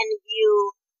perception and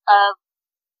view of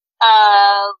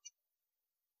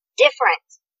different,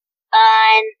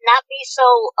 and not be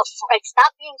so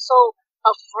stop being so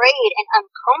afraid and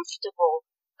uncomfortable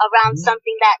around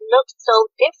something that looks so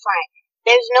different.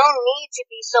 There's no need to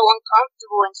be so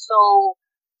uncomfortable and so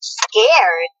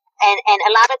scared. And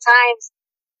a lot of times,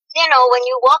 you know, when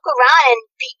you walk around and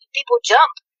people jump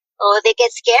or they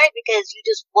get scared because you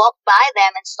just walk by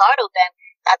them and startle them,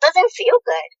 that doesn't feel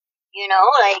good. You know,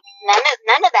 like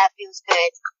none of that feels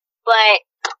good. But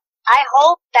I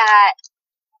hope that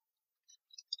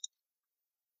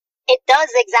it does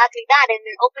exactly that, and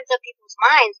it opens up people's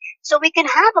minds so we can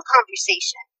have a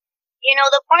conversation. You know,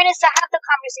 the point is to have the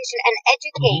conversation and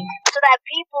educate so that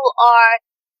people are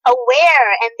aware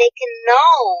and they can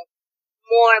know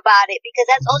more about it, because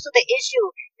that's also the issue.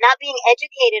 Not being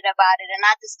educated about it and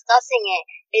not discussing it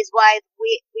is why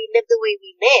we live the way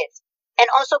we live. And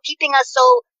also keeping us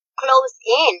so closed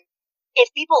in.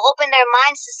 If people open their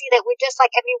minds to see that we're just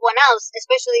like everyone else,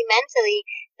 especially mentally,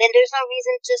 then there's no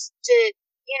reason just to,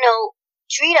 you know,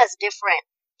 treat us different.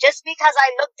 Just because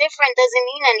I look different doesn't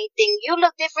mean anything. You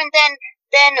look different than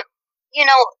you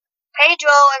know,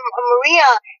 Pedro and Maria.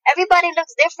 Everybody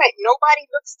looks different. Nobody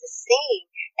looks the same.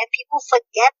 And people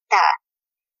forget that.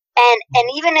 And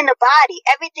even in the body,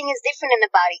 everything is different in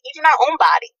the body, even our own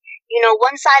body. You know,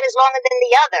 one side is longer than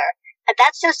the other. And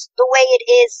that's just the way it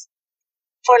is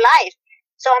for life.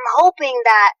 So I'm hoping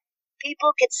that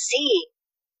people could see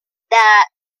that,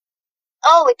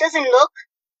 oh, it doesn't look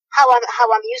how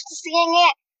I'm used to seeing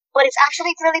it, but it's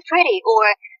actually really pretty, or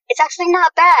it's actually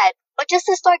not bad, but just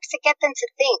to start to get them to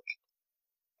think.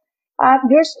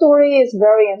 Your story is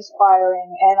very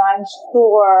inspiring, and I'm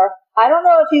sure, I don't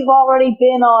know if you've already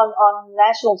been on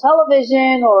national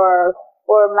television or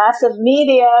massive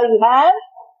media. You have?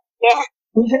 Yeah.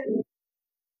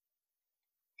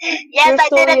 Yes, I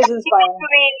did a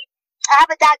documentary. I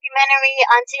have a documentary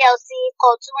on TLC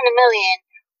called 2 in a Million,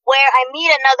 where I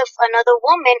meet another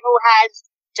woman who has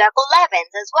Jarcho Levin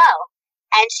as well,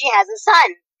 and she has a son,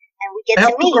 and we get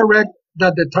to meet. I have to correct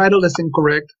that the title is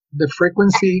incorrect. The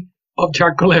frequency of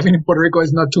Jarcho Levin in Puerto Rico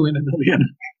is not 2 in a million.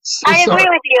 So I agree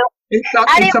with you.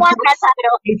 I didn't want that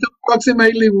title. It's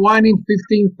approximately 1 in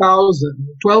 15,000,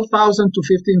 12,000 to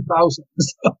 15,000.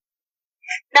 So.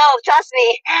 No, trust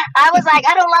me. I was like,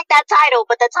 I don't like that title,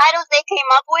 but the titles they came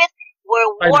up with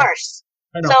were worse.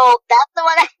 I know. So that's the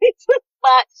one I took.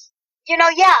 But, you know,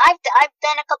 yeah, I've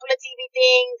done a couple of TV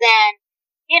things, and,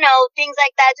 things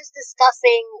like that, just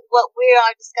discussing what we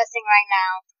are discussing right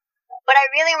now. But I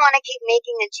really want to keep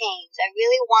making a change. I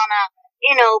really want to,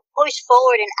 push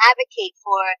forward and advocate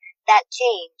for that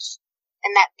change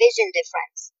and that vision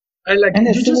difference. I like, and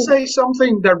you just say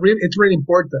something that it's really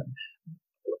important.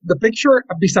 The picture,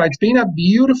 besides being a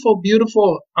beautiful,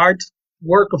 beautiful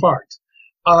work of art,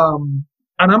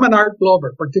 and I'm an art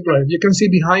lover, particularly. You can see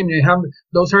behind me,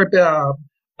 those are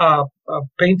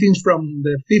paintings from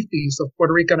the 50s of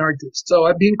Puerto Rican artists. So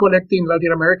I've been collecting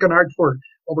Latin American art for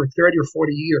over 30 or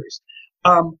 40 years.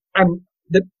 And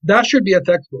that should be a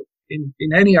textbook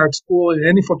in any art school, in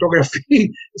any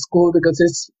photography school, because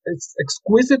it's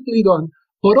exquisitely done.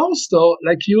 But also,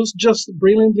 like you just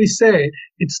brilliantly said,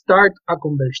 it starts a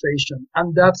conversation.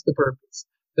 And that's the purpose.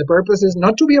 The purpose is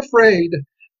not to be afraid,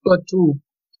 but to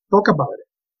talk about it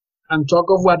and talk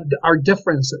of what our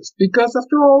differences. Because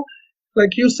after all,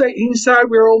 like you say, inside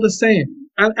we're all the same.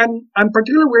 And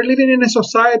particularly we're living in a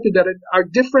society that our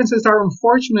differences are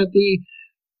unfortunately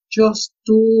just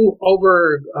too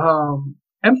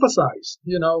emphasized.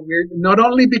 We're not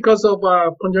only because of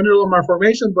congenital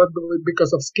malformation, but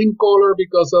because of skin color,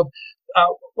 because of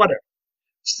whatever.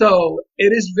 So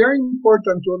it is very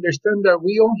important to understand that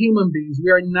we all human beings,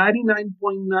 we are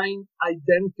 99.9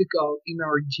 identical in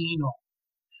our genome.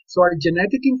 So our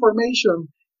genetic information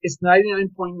is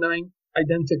 99.9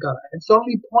 identical. It's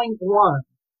only 0.1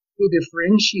 to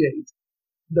differentiate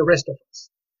the rest of us.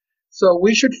 So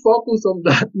we should focus on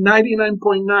that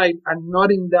 99.9 and not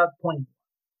in that point,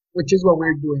 which is what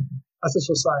we're doing as a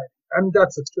society. And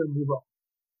that's extremely wrong.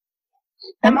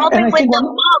 I'm hoping with the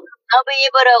book, I'll be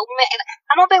able to,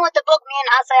 I'm hoping with the book, me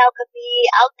and Asael could be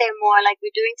out there more like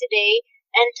we're doing today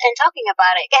and talking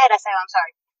about it. Go ahead, Asael, I'm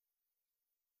sorry.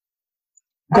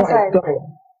 Go ahead.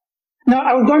 No,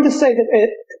 I was going to say that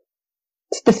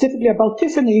specifically about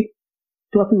Tiffany,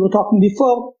 to what we were talking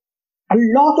before, a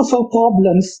lot of our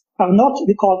problems are not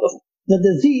because of the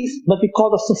disease, but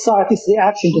because of society's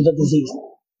reaction to the disease.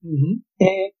 Mm-hmm.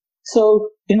 So,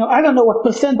 I don't know what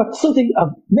percent, but certainly a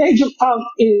major part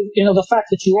is, the fact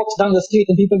that she walks down the street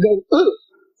and people go, oh,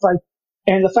 right.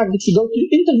 And the fact that she goes to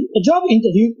a job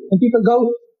interview and people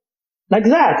go like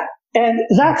that. And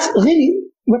that's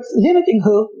really what's limiting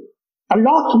her a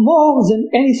lot more than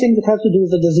anything that has to do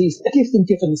with the disease, at least in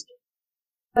Tiffany's case.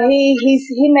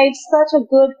 He made such a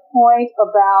good point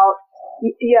about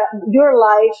your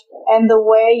life and the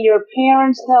way your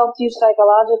parents helped you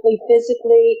psychologically,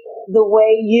 physically, the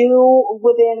way you,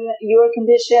 within your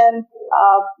condition,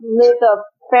 lived a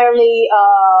fairly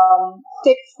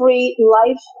sick-free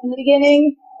life in the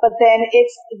beginning, but then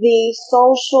it's the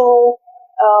social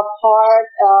part,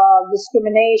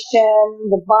 discrimination,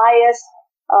 the bias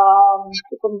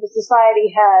from the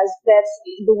society has, that's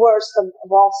the worst of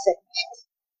all sicknesses.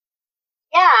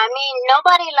 Yeah, I mean,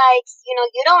 nobody likes, you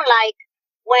don't like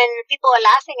when people are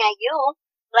laughing at you,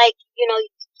 like,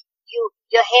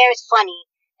 your hair is funny,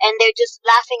 and they're just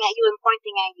laughing at you and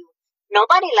pointing at you.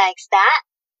 Nobody likes that,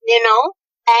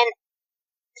 and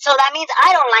so that means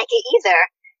I don't like it either.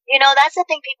 That's the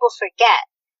thing people forget.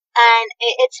 And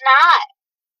it's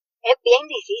bien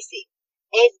difícil.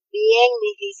 It's bien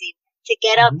difícil to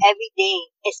get up every day,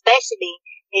 especially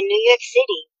in New York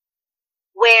City,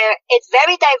 where it's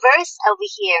very diverse over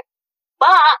here,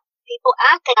 but people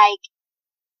act like,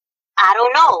 I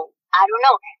don't know, and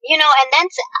then,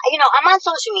 I'm on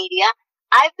social media.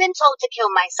 I've been told to kill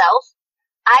myself.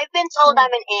 I've been told I'm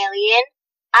an alien.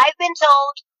 I've been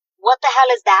told, what the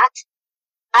hell is that?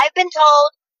 I've been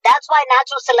told, that's why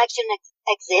natural selection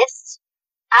exists.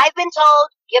 I've been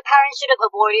told, your parents should have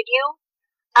aborted you.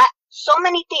 So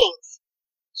many things.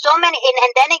 So many,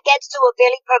 and then it gets to a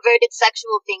very perverted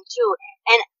sexual thing too.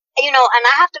 And, and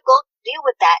I have to go deal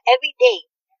with that every day.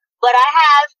 But I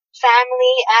have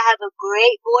family, I have a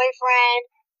great boyfriend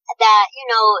that,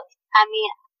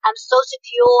 I'm so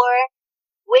secure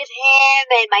with him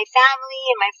and my family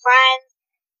and my friends.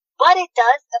 But it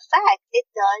does affect,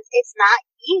 it's not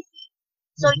easy.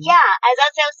 So yeah, as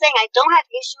I was saying, I don't have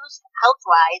issues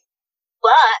health-wise,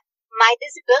 but my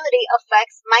disability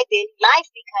affects my daily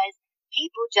life because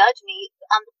people judge me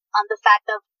on the fact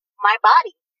of my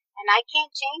body, and I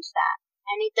can't change that,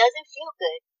 and it doesn't feel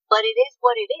good, but it is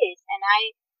what it is. And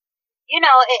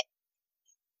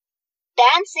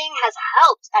dancing has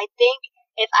helped. I think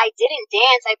if I didn't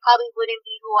dance, I probably wouldn't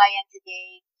be who I am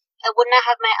today. I would not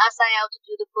have my Asael to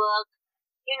do the book.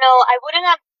 I wouldn't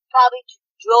have probably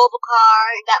drove a car,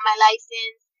 got my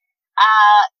license.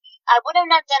 I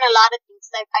wouldn't have done a lot of things.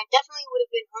 I definitely would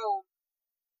have been home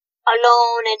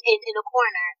alone and in a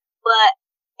corner. But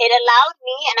it allowed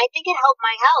me, and I think it helped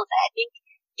my health. I think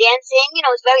dancing,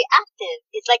 it's very active.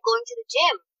 It's like going to the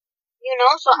gym,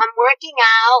 so I'm working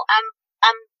out.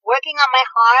 I'm working on my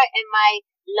heart and my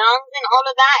lungs and all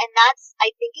of that. And I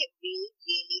think it really,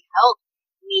 really helped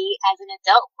me as an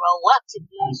adult grow up to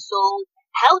be so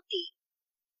healthy.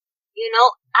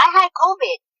 I had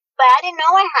COVID, but I didn't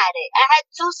know I had it. I had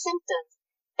 2 symptoms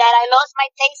that I lost my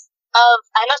sense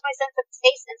of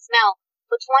taste and smell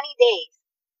for 20 days.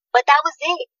 But that was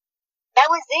it. That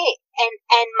was it.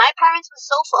 And my parents were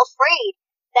so afraid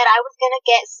that I was going to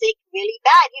get sick really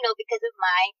bad, because of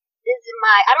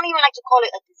I don't even like to call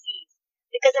it a disease,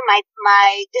 because of my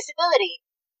disability.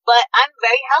 But I'm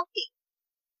very healthy.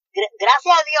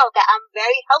 Gracias a Dios that I'm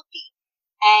very healthy.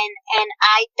 And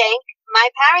I thank my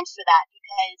parents for that,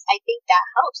 because I think that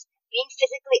helps. Being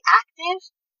physically active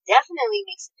definitely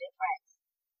makes a difference.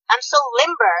 I'm so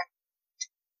limber.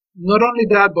 Not only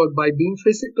that, but by being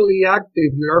physically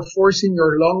active, you are forcing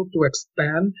your lung to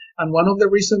expand. And one of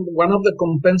the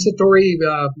compensatory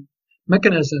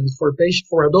mechanisms for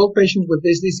adult patients with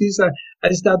this disease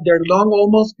is that their lung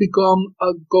almost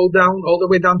go down all the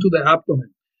way down to the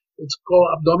abdomen. It's called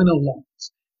abdominal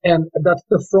lungs. And that's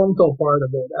the frontal part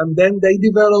of it. And then they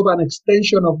develop an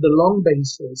extension of the lung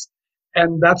bases.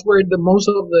 And that's where most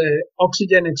of the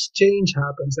oxygen exchange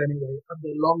happens anyway, at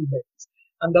the lung base.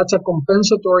 And that's a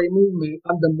compensatory movement.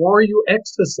 And the more you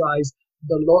exercise,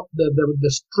 the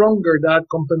stronger that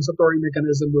compensatory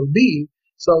mechanism will be.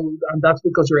 So, and that's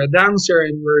because you're a dancer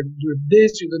and you're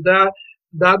this, you do that.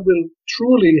 That will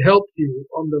truly help you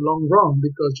on the long run,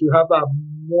 because you have a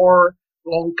more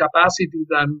lung capacity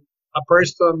than a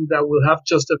person that will have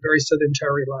just a very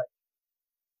sedentary life.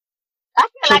 I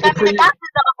feel like I'm in the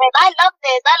doctor's office. I love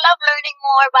this. I love learning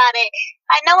more about it.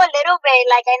 I know a little bit,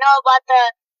 like I know about the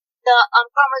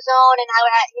chromosome and how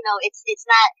it's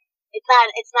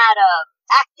not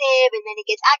active, and then it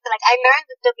gets active. Like I learned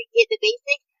the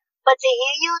basics, but to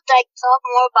hear you like talk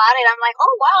more about it, I'm like,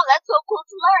 oh wow, that's so cool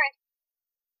to learn.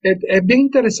 Es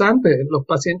bien interesante. Los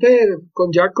pacientes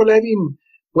con Jarcho Levin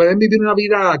pueden vivir una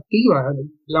vida activa,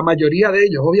 la mayoría de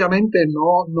ellos. Obviamente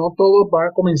no todos van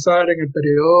a comenzar en el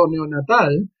periodo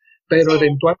neonatal, pero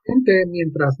eventualmente,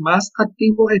 mientras más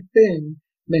activos estén,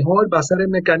 mejor va a ser el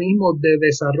mecanismo de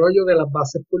desarrollo de las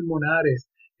bases pulmonares,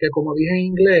 que como dije en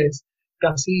inglés,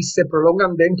 casi se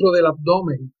prolongan dentro del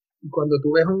abdomen. Y cuando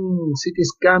tú ves un CT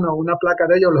scan o una placa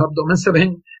de ellos,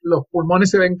 los pulmones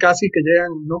se ven casi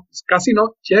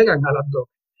no llegan al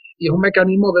abdomen. Y es un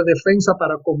mecanismo de defensa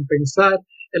para compensar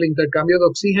el intercambio de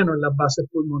oxígeno en las bases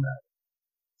pulmonares.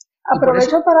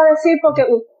 Aprovecho para decir, porque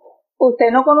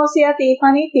usted no conocía a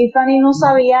Tiffany no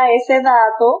sabía ese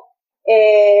dato.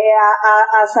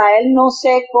 A Sael no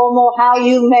sé how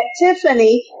you met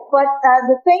Tiffany, but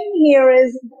the thing here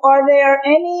is, are there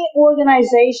any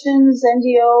organizations,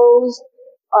 NGOs,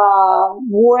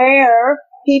 where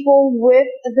people with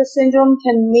the syndrome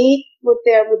can meet with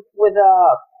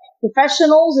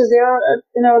professionals? Is there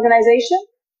an organization?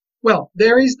 Well,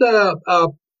 there is the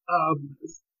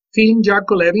Team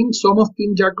Jarcho Levin. Some of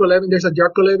Team Jarcho Levin. There's a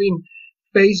Jarcho Levin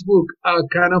Facebook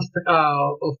kind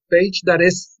of page that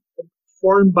is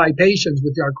formed by patients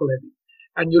with Jarcho Levin,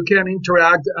 and you can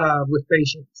interact with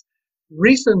patients. As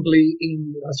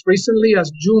recently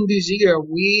as June this year,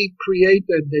 we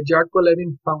created the Jarcho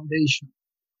Levin Foundation,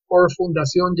 or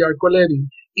Fundación Jarcho Levin,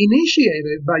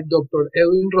 initiated by Dr.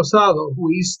 Edwin Rosado, who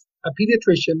is a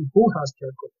pediatrician who has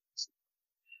Jarcho Levin.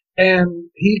 And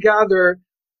he gathered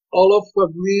all of what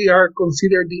we are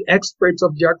considered the experts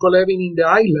of Jarcho Levin in the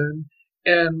island,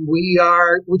 and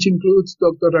which includes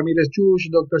Dr. Ramirez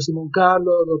Chuch, Dr. Simon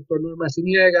Carlo, Dr. Norma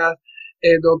Ciniegas,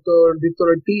 Dr. Victor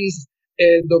Ortiz,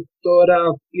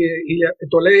 Dr.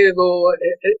 Toledo,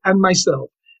 and myself.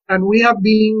 And we have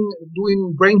been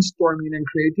doing brainstorming and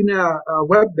creating a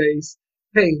web-based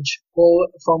page called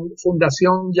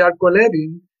Fundación Jarcho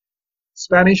Levin,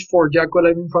 Spanish for Jarcho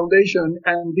Levin Foundation.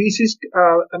 And this is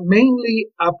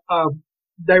mainly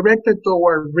directed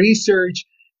toward research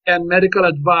and medical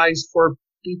advice for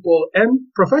people and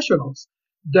professionals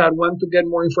that want to get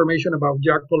more information about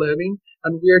Jarcho Levin.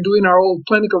 And we are doing our own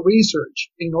clinical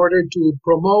research in order to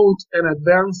promote and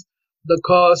advance the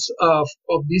cause of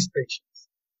these patients.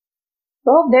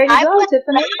 Well, there you go,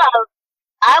 Tiffany.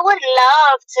 I would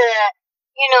love to,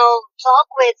 talk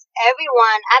with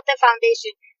everyone at the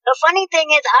foundation. The funny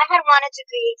thing is, I had wanted to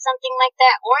create something like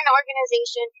that, or an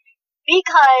organization,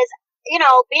 because,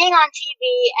 being on TV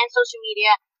and social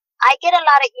media, I get a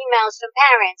lot of emails from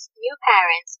new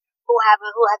parents who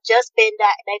have just been,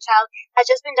 their child has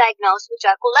just been diagnosed with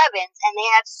Jarcho Levin's, and they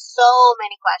have so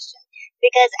many questions.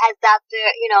 Because as Dr.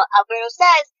 Alberto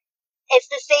says, it's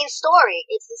the same story.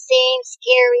 It's the same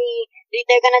scary,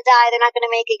 they're going to die, they're not going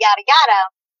to make it, yada, yada,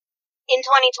 in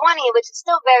 2020, which is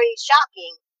still very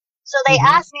shocking. So they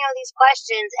ask me all these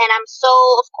questions, and I'm so,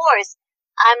 of course,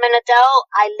 I'm an adult,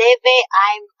 I live it,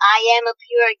 I am a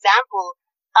pure example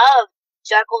of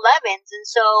Jarcho Levin's, and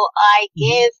so I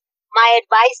give my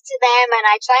advice to them, and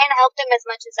I try and help them as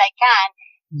much as I can.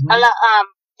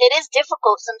 It is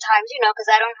difficult sometimes, because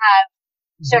I don't have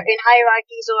certain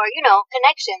hierarchies or,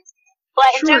 connections.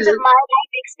 But in terms of my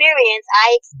life experience,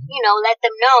 I, let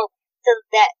them know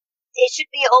that it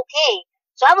should be okay.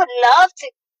 So I would love to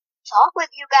talk with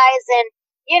you guys and,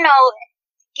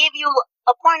 give you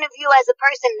a point of view as a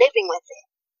person living with it.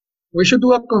 We should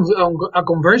do a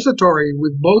conversatory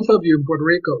with both of you in Puerto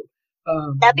Rico.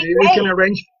 That'd be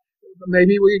great.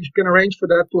 Maybe we can arrange for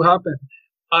that to happen.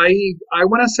 I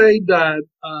want to say that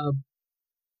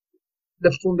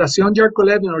the Fundación Jarcho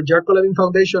Levin or Jarcho Levin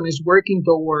Foundation is working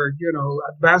toward,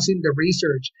 advancing the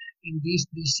research in this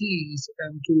disease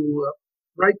and to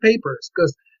write papers,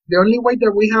 because the only way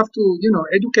that we have to,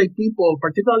 educate people,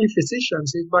 particularly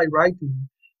physicians, is by writing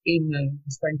in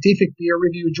scientific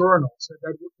peer-reviewed journals,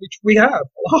 which we have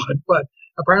a lot, but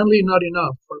apparently not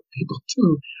enough for people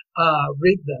to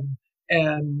read them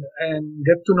and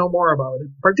get to know more about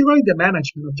it. Particularly the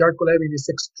management of Jarcho Levin is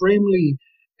extremely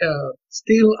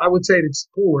still, I would say it's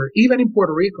poor, even in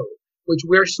Puerto Rico, which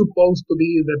we're supposed to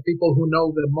be the people who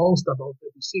know the most about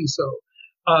the disease.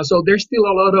 So there's still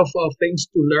a lot of things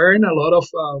to learn, a lot of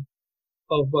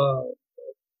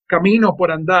camino por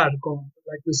andar,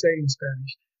 like we say in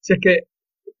Spanish. Así es que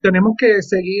tenemos que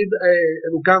seguir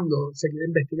educando, seguir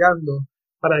investigando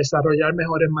para desarrollar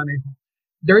mejores manejos.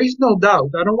 There is no doubt.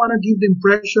 I don't want to give the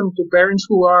impression to parents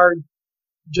who are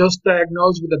just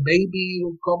diagnosed with a baby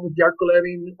who come with Jarcho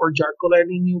Levin or Jarcho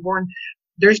Levin newborn.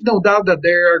 There's no doubt that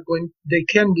they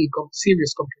can be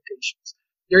serious complications.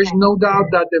 There's no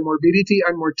doubt that the morbidity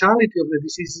and mortality of the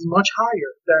disease is much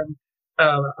higher than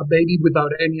a baby without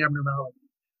any abnormality.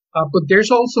 But there's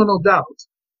also no doubt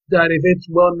that if it's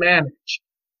well managed,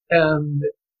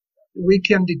 we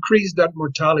can decrease that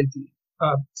mortality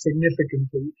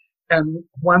significantly. And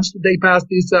once they pass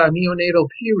this neonatal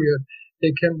period,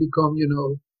 they can become,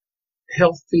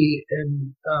 healthy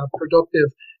and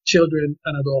productive children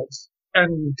and adults.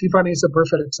 And Tiffany is a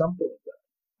perfect example of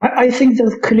that. I think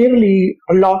there's clearly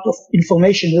a lot of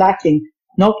information lacking,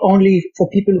 not only for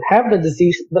people who have the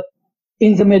disease, but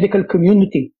in the medical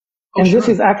community. And this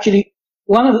is actually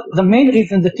one of the main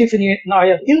reasons that Tiffany and I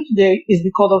are here today is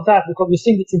because of that, because we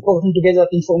think it's important to get that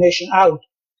information out.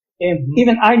 And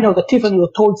even I know that Tiffany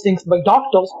was told things by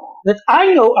doctors that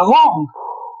I know are wrong.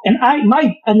 And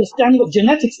my understanding of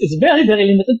genetics is very, very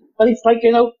limited, but it's like,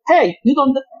 hey, you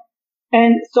don't.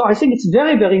 And so I think it's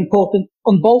very, very important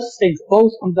on both things,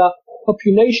 both on the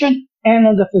population and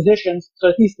on the physicians. So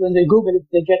at least when they Google it,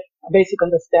 they get a basic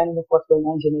understanding of what's going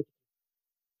on genetically.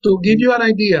 To give you an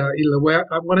idea,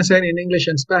 I'm going to say it in English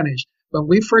and Spanish. When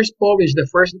we first published the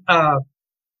first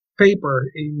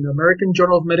paper in the American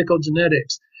Journal of Medical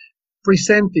Genetics,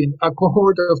 presenting a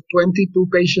cohort of 22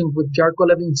 patients with Jarcho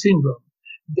Levin syndrome,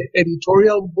 the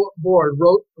editorial board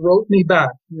wrote me back,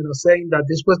 saying that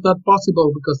this was not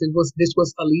possible because this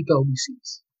was a lethal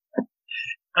disease.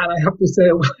 And I have to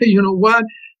say, well, you know what?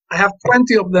 I have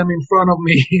 20 of them in front of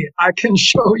me. I can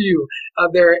show you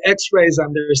their x-rays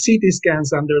and their CT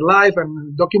scans and their live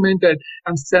and documented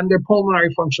and send their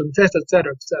pulmonary function test, et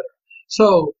cetera, et cetera.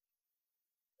 So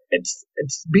it's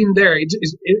been there.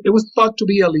 It was thought to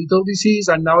be a lethal disease,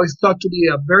 and now it's thought to be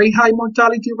a very high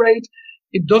mortality rate.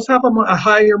 It does have a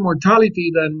higher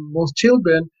mortality than most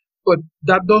children, but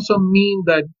that doesn't mean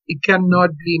that it cannot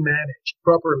be managed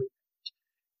properly.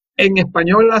 En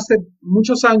español, hace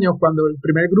muchos años, cuando el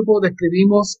primer grupo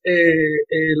describimos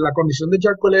la condición de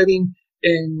Jarcho Levin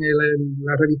en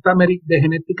la revista de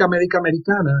Genética Médica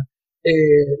Americana,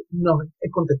 nos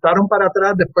contestaron para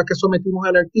atrás después que sometimos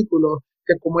el artículo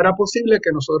que cómo era posible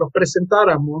que nosotros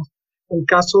presentáramos un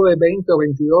caso de 20 o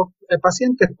 22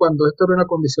 pacientes cuando esto era una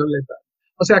condición letal.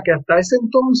 O sea que hasta ese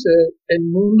entonces el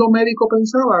mundo médico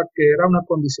pensaba que era una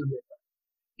condición letal,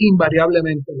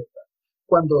 invariablemente letal.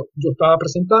 Cuando yo estaba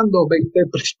presentando 20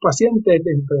 pacientes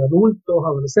entre adultos,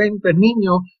 adolescentes,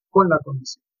 niños con la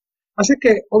condición. Así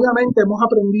que obviamente hemos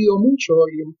aprendido mucho,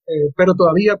 pero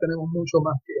todavía tenemos mucho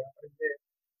más que aprender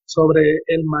sobre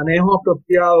el manejo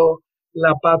apropiado,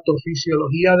 la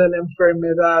patofisiología de la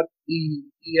enfermedad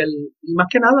y más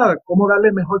que nada cómo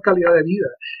darle mejor calidad de vida.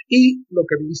 Y lo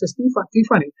que dice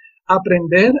Tiffany,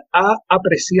 aprender a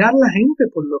apreciar la gente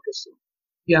por lo que son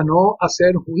y a no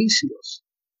hacer juicios.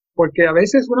 Porque a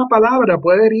veces una palabra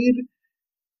puede herir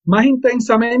más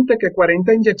intensamente que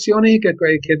 40 inyecciones y que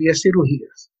 10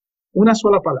 cirugías. Una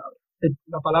sola palabra.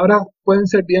 Las palabras pueden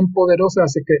ser bien poderosas,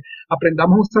 así que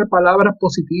aprendamos a usar palabras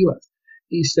positivas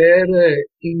y ser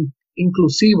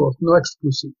inclusivos, no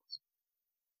exclusivos.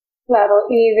 Claro,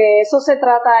 y de eso se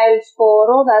trata el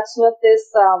foro. That's what this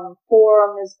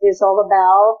forum is all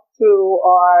about through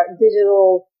our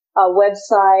digital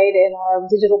website and our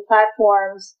digital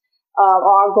platforms.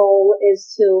 Our goal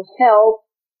is to help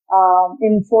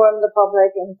inform the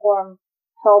public, inform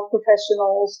health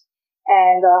professionals,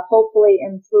 and hopefully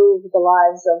improve the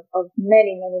lives of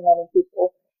many, many, many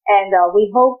people. And we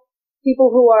hope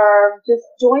people who are just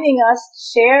joining us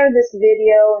share this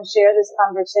video and share this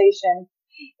conversation.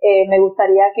 Me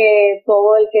gustaría que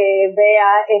todo el que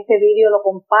vea este video lo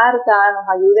comparta, nos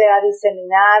ayude a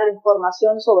diseminar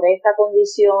información sobre esta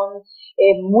condición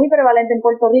muy prevalente en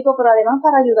Puerto Rico, pero además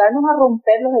para ayudarnos a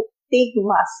romper los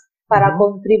estigmas, para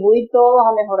contribuir todos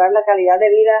a mejorar la calidad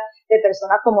de vida de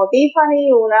personas como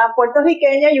Tiffany, una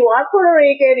puertorriqueña. You are Puerto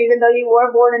Rican, even though you were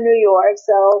born in New York.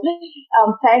 So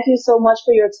thank you so much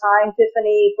for your time,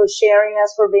 Tiffany, for sharing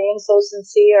us, for being so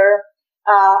sincere.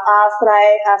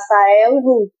 Asael,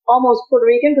 who's almost Puerto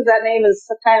Rican, because that name is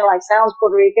kind of like sounds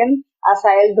Puerto Rican.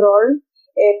 Asael Drol,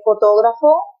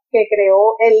 fotógrafo que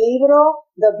creó el libro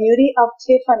The Beauty of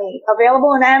Tiffany, available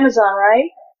on Amazon,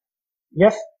 right?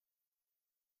 Yes.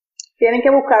 Tienen que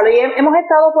buscarlo. Y hemos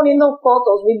estado poniendo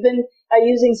fotos. We've been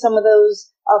using some of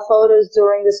those photos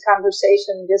during this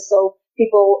conversation, just so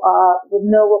people would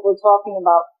know what we're talking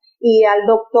about. Y al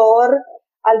doctor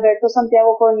Alberto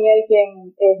Santiago Corniel,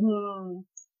 quien es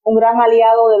un gran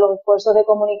aliado de los esfuerzos de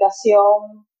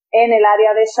comunicación en el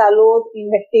área de salud,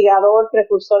 investigador,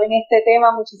 precursor en este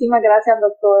tema. Muchísimas gracias,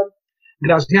 doctor.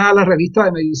 Gracias a la revista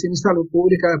de Medicina y Salud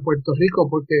Pública de Puerto Rico,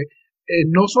 porque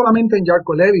no solamente en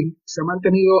Jarcho Levin se ha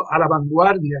mantenido a la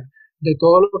vanguardia de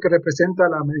todo lo que representa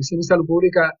la medicina y salud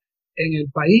pública en el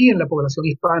país y en la población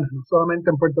hispana, no solamente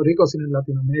en Puerto Rico, sino en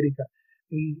Latinoamérica.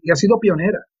 Y ha sido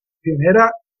pionera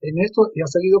en esto y ha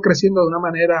seguido creciendo de una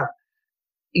manera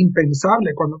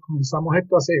impensable cuando comenzamos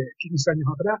esto hace 15 años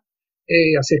atrás.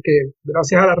 Así es que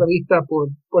gracias a la revista por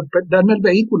darme el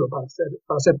vehículo para ser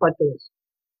parte de eso.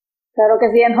 Claro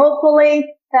que sí, and hopefully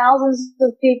thousands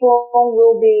of people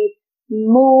will be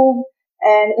moved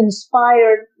and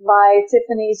inspired by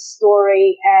Tiffany's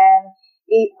story and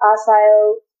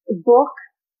Asael's book,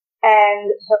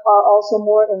 and are also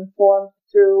more informed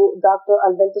through Dr.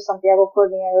 Alberto Santiago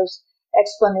Cornier's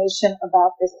explanation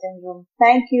about this syndrome.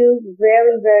 Thank you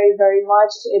very, very, very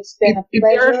much. It's been a pleasure. If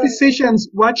there are physicians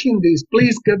watching this,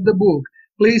 please get the book.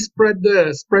 Please spread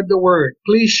the word.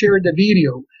 Please share the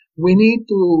video. We need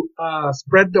to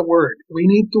spread the word. We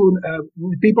need to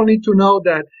people need to know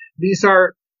that these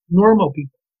are normal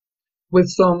people with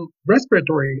some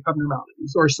respiratory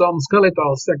abnormalities or some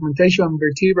skeletal segmentation,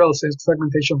 vertebral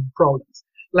segmentation problems,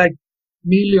 like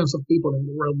millions of people in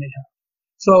the world may have.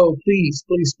 So please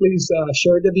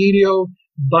share the video,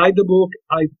 buy the book.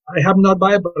 I have not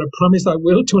bought it, but I promise I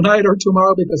will tonight or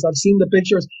tomorrow because I've seen the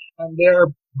pictures and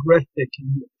they're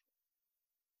breathtaking.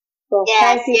 So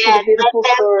thank you for the beautiful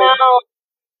story.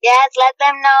 Let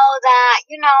them know that,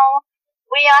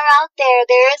 we are out there.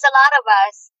 There is a lot of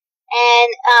us.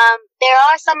 And there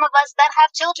are some of us that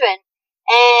have children.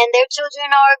 And their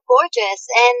children are gorgeous.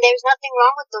 And there's nothing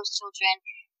wrong with those children.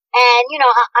 And,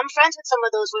 I'm friends with some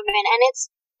of those women. And it's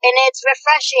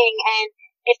refreshing. And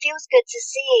it feels good to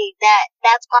see that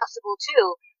that's possible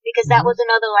too. Because that was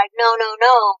another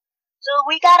no. So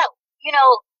we gotta,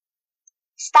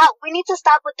 stop. We need to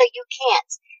stop with the you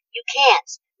can't. You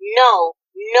can't. No.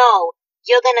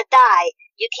 You're gonna die.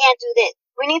 You can't do this.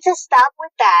 We need to stop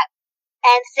with that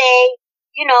and say,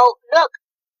 look,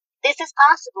 this is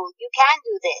possible. You can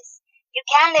do this. You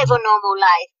can live a normal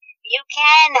life. You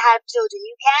can have children.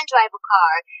 You can drive a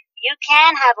car. You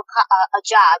can have a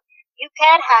job. You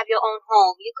can have your own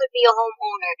home. You could be a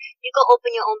homeowner. You could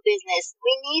open your own business.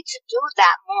 We need to do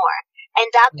that more.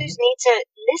 And doctors need to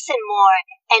listen more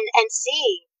and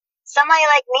see. Somebody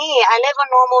like me, I live a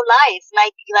normal life.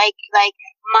 Like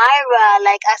Myra,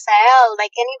 like Asael,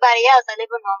 like anybody else, I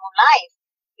live a normal life.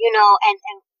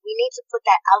 And we need to put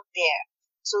that out there.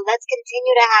 So let's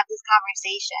continue to have this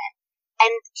conversation.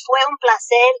 And fue un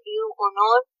placer y un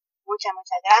honor. Muchas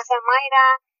gracias,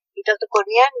 Mayra. Y Dr.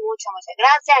 Corniel, muchas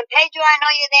gracias. And Pedro, I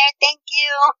know you're there. Thank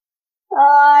you.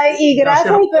 Y gracias,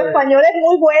 y tu español es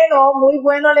muy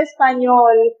bueno el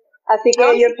español. Así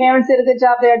que your parents did a good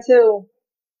job there too.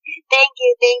 Thank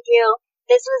you.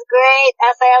 This was great.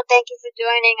 Asael, thank you for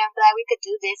joining. I'm glad we could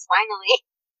do this finally.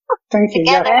 Thank you.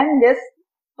 And just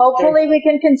hopefully we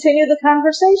can continue the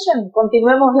conversation.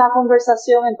 Continuemos la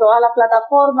conversación en todas las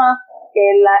plataformas, que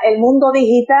el mundo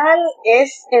digital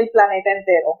es el planeta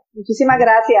entero. Muchísimas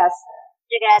gracias.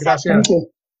 Gracias. Gracias. Thank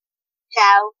you.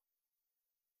 Chao.